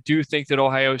on. I do think that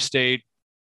Ohio State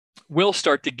will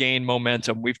start to gain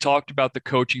momentum. We've talked about the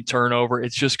coaching turnover.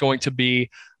 It's just going to be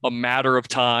a matter of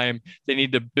time. They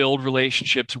need to build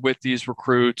relationships with these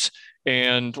recruits.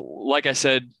 And like I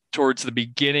said, towards the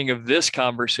beginning of this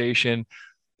conversation,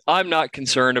 I'm not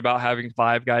concerned about having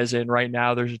 5 guys in right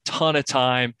now. There's a ton of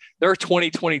time. There are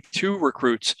 2022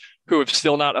 recruits who have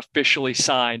still not officially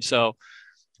signed. So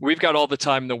we've got all the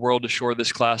time in the world to shore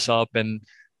this class up. And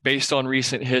based on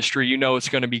recent history, it's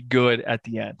going to be good at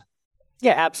the end.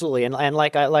 Yeah, absolutely. And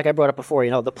like I brought up before,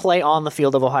 the play on the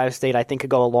field of Ohio State, I think, could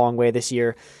go a long way this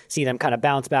year. See them kind of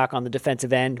bounce back on the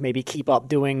defensive end, maybe keep up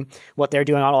doing what they're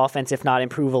doing on offense, if not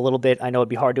improve a little bit. I know it'd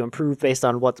be hard to improve based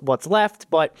on what's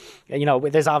left, but,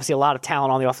 there's obviously a lot of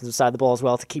talent on the offensive side of the ball as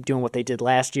well to keep doing what they did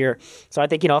last year. So I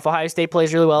think, if Ohio State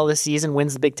plays really well this season,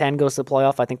 wins the Big Ten, goes to the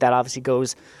playoff, I think that obviously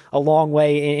goes a long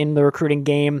way in the recruiting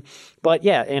game. But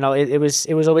yeah, it was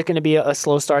always going to be a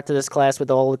slow start to this class with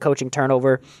all the coaching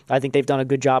turnover. I think they've done a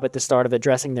good job at the start of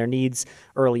addressing their needs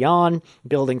early on,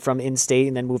 building from in-state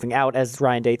and then moving out, as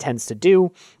Ryan Day tends to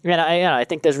do. And I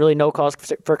think there's really no cause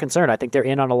for concern. I think they're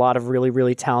in on a lot of really,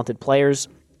 really talented players.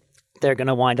 They're going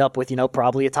to wind up with,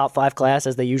 probably a top 5 class,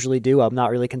 as they usually do. I'm not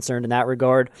really concerned in that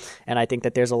regard. And I think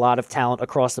that there's a lot of talent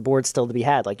across the board still to be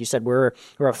had. Like you said, we're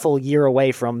a full year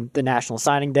away from the National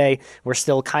Signing Day. We're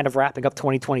still kind of wrapping up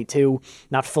 2022,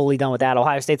 not fully done with that.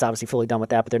 Ohio State's obviously fully done with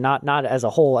that, but they're not as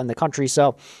a whole in the country.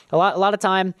 So a lot of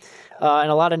time and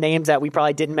a lot of names that we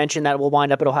probably didn't mention that will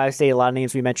wind up at Ohio State. A lot of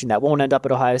names we mentioned that won't end up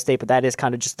at Ohio State, but that is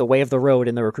kind of just the way of the road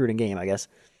in the recruiting game, I guess.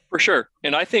 For sure.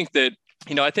 And I think that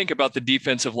I think about the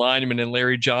defensive lineman and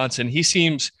Larry Johnson. He's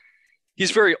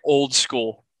very old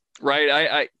school, right?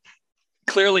 I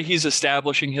clearly he's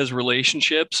establishing his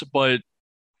relationships, but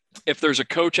if there's a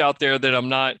coach out there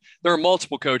that there are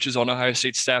multiple coaches on Ohio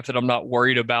State staff that I'm not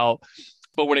worried about.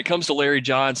 But when it comes to Larry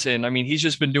Johnson, he's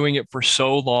just been doing it for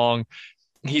so long.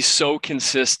 He's so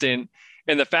consistent.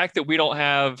 And the fact that we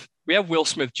have Will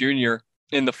Smith Jr.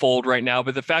 in the fold right now,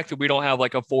 but the fact that we don't have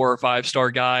like a 4 or 5 star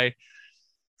guy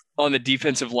on the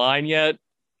defensive line yet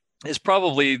is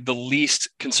probably the least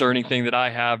concerning thing that I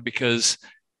have, because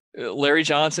Larry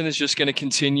Johnson is just going to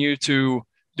continue to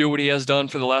do what he has done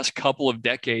for the last couple of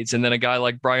decades. And then a guy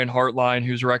like Brian Hartline,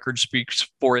 whose record speaks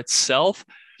for itself,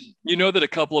 that a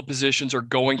couple of positions are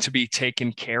going to be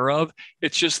taken care of.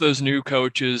 It's just those new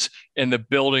coaches and the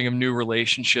building of new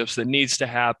relationships that needs to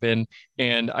happen.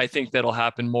 And I think that'll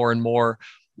happen more and more.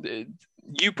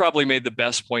 You probably made the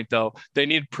best point, though. They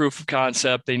need proof of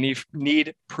concept. They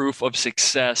need proof of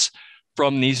success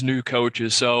from these new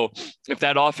coaches. So if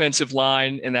that offensive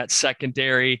line and that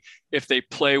secondary, if they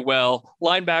play well,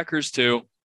 linebackers too,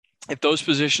 if those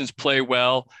positions play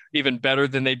well, even better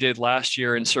than they did last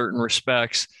year in certain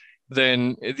respects,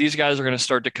 then these guys are going to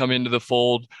start to come into the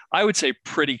fold, I would say,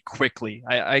 pretty quickly.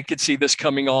 I could see this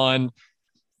coming on,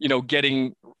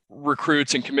 getting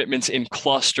recruits and commitments in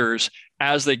clusters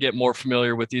as they get more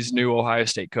familiar with these new Ohio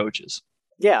State coaches.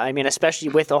 Yeah, especially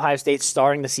with Ohio State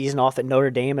starting the season off at Notre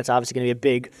Dame, it's obviously going to be a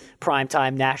big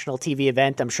primetime national TV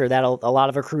event. I'm sure a lot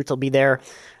of recruits will be there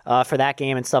for that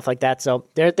game and stuff like that. So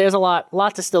there's a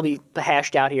lot to still be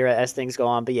hashed out here as things go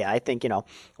on. But yeah, I think,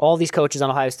 all these coaches on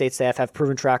Ohio State staff have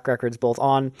proven track records both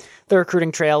on the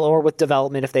recruiting trail or with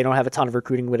development if they don't have a ton of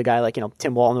recruiting with a guy like,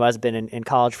 Tim Walton, who has been in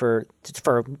college for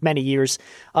many years.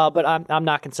 But I'm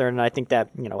not concerned. And I think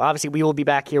that, obviously we will be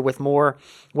back here with more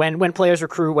when players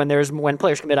recruit, when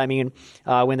players commit,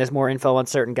 when there's more info on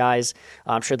certain guys.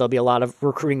 I'm sure there'll be a lot of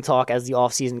recruiting talk as the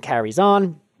offseason carries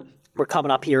on. We're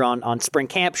coming up here on spring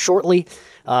camp shortly.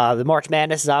 The March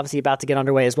Madness is obviously about to get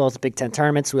underway, as well as the Big Ten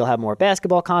tournament, so we'll have more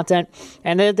basketball content.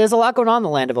 And there's a lot going on in the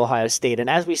land of Ohio State. And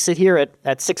as we sit here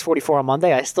at 6:44 on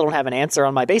Monday, I still don't have an answer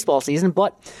on my baseball season.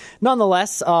 But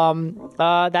nonetheless,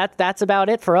 that's about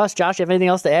it for us. Josh, you have anything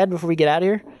else to add before we get out of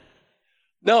here?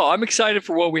 No, I'm excited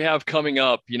for what we have coming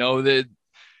up.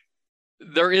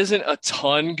 There isn't a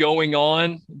ton going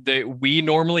on that we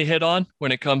normally hit on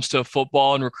when it comes to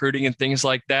football and recruiting and things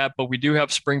like that, but we do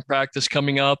have spring practice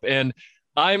coming up, and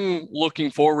I'm looking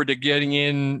forward to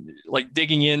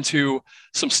digging into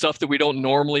some stuff that we don't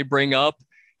normally bring up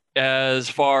as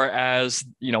far as,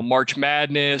 March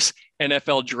Madness,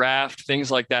 NFL draft, things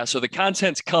like that. So the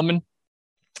content's coming.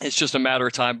 It's just a matter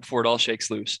of time before it all shakes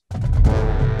loose.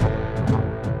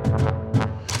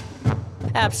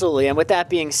 Absolutely. And with that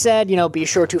being said, be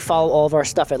sure to follow all of our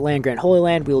stuff at Land Grant Holy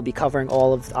Land. We will be covering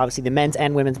all of, obviously, the men's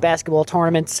and women's basketball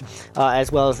tournaments,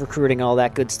 as well as recruiting, all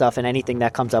that good stuff, and anything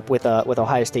that comes up with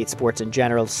Ohio State sports in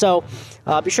general. So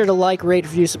be sure to like, rate,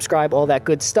 review, subscribe, all that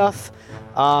good stuff.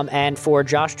 And for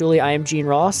Josh Dooley, I am Gene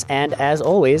Ross. And as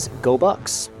always, go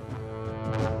Bucks.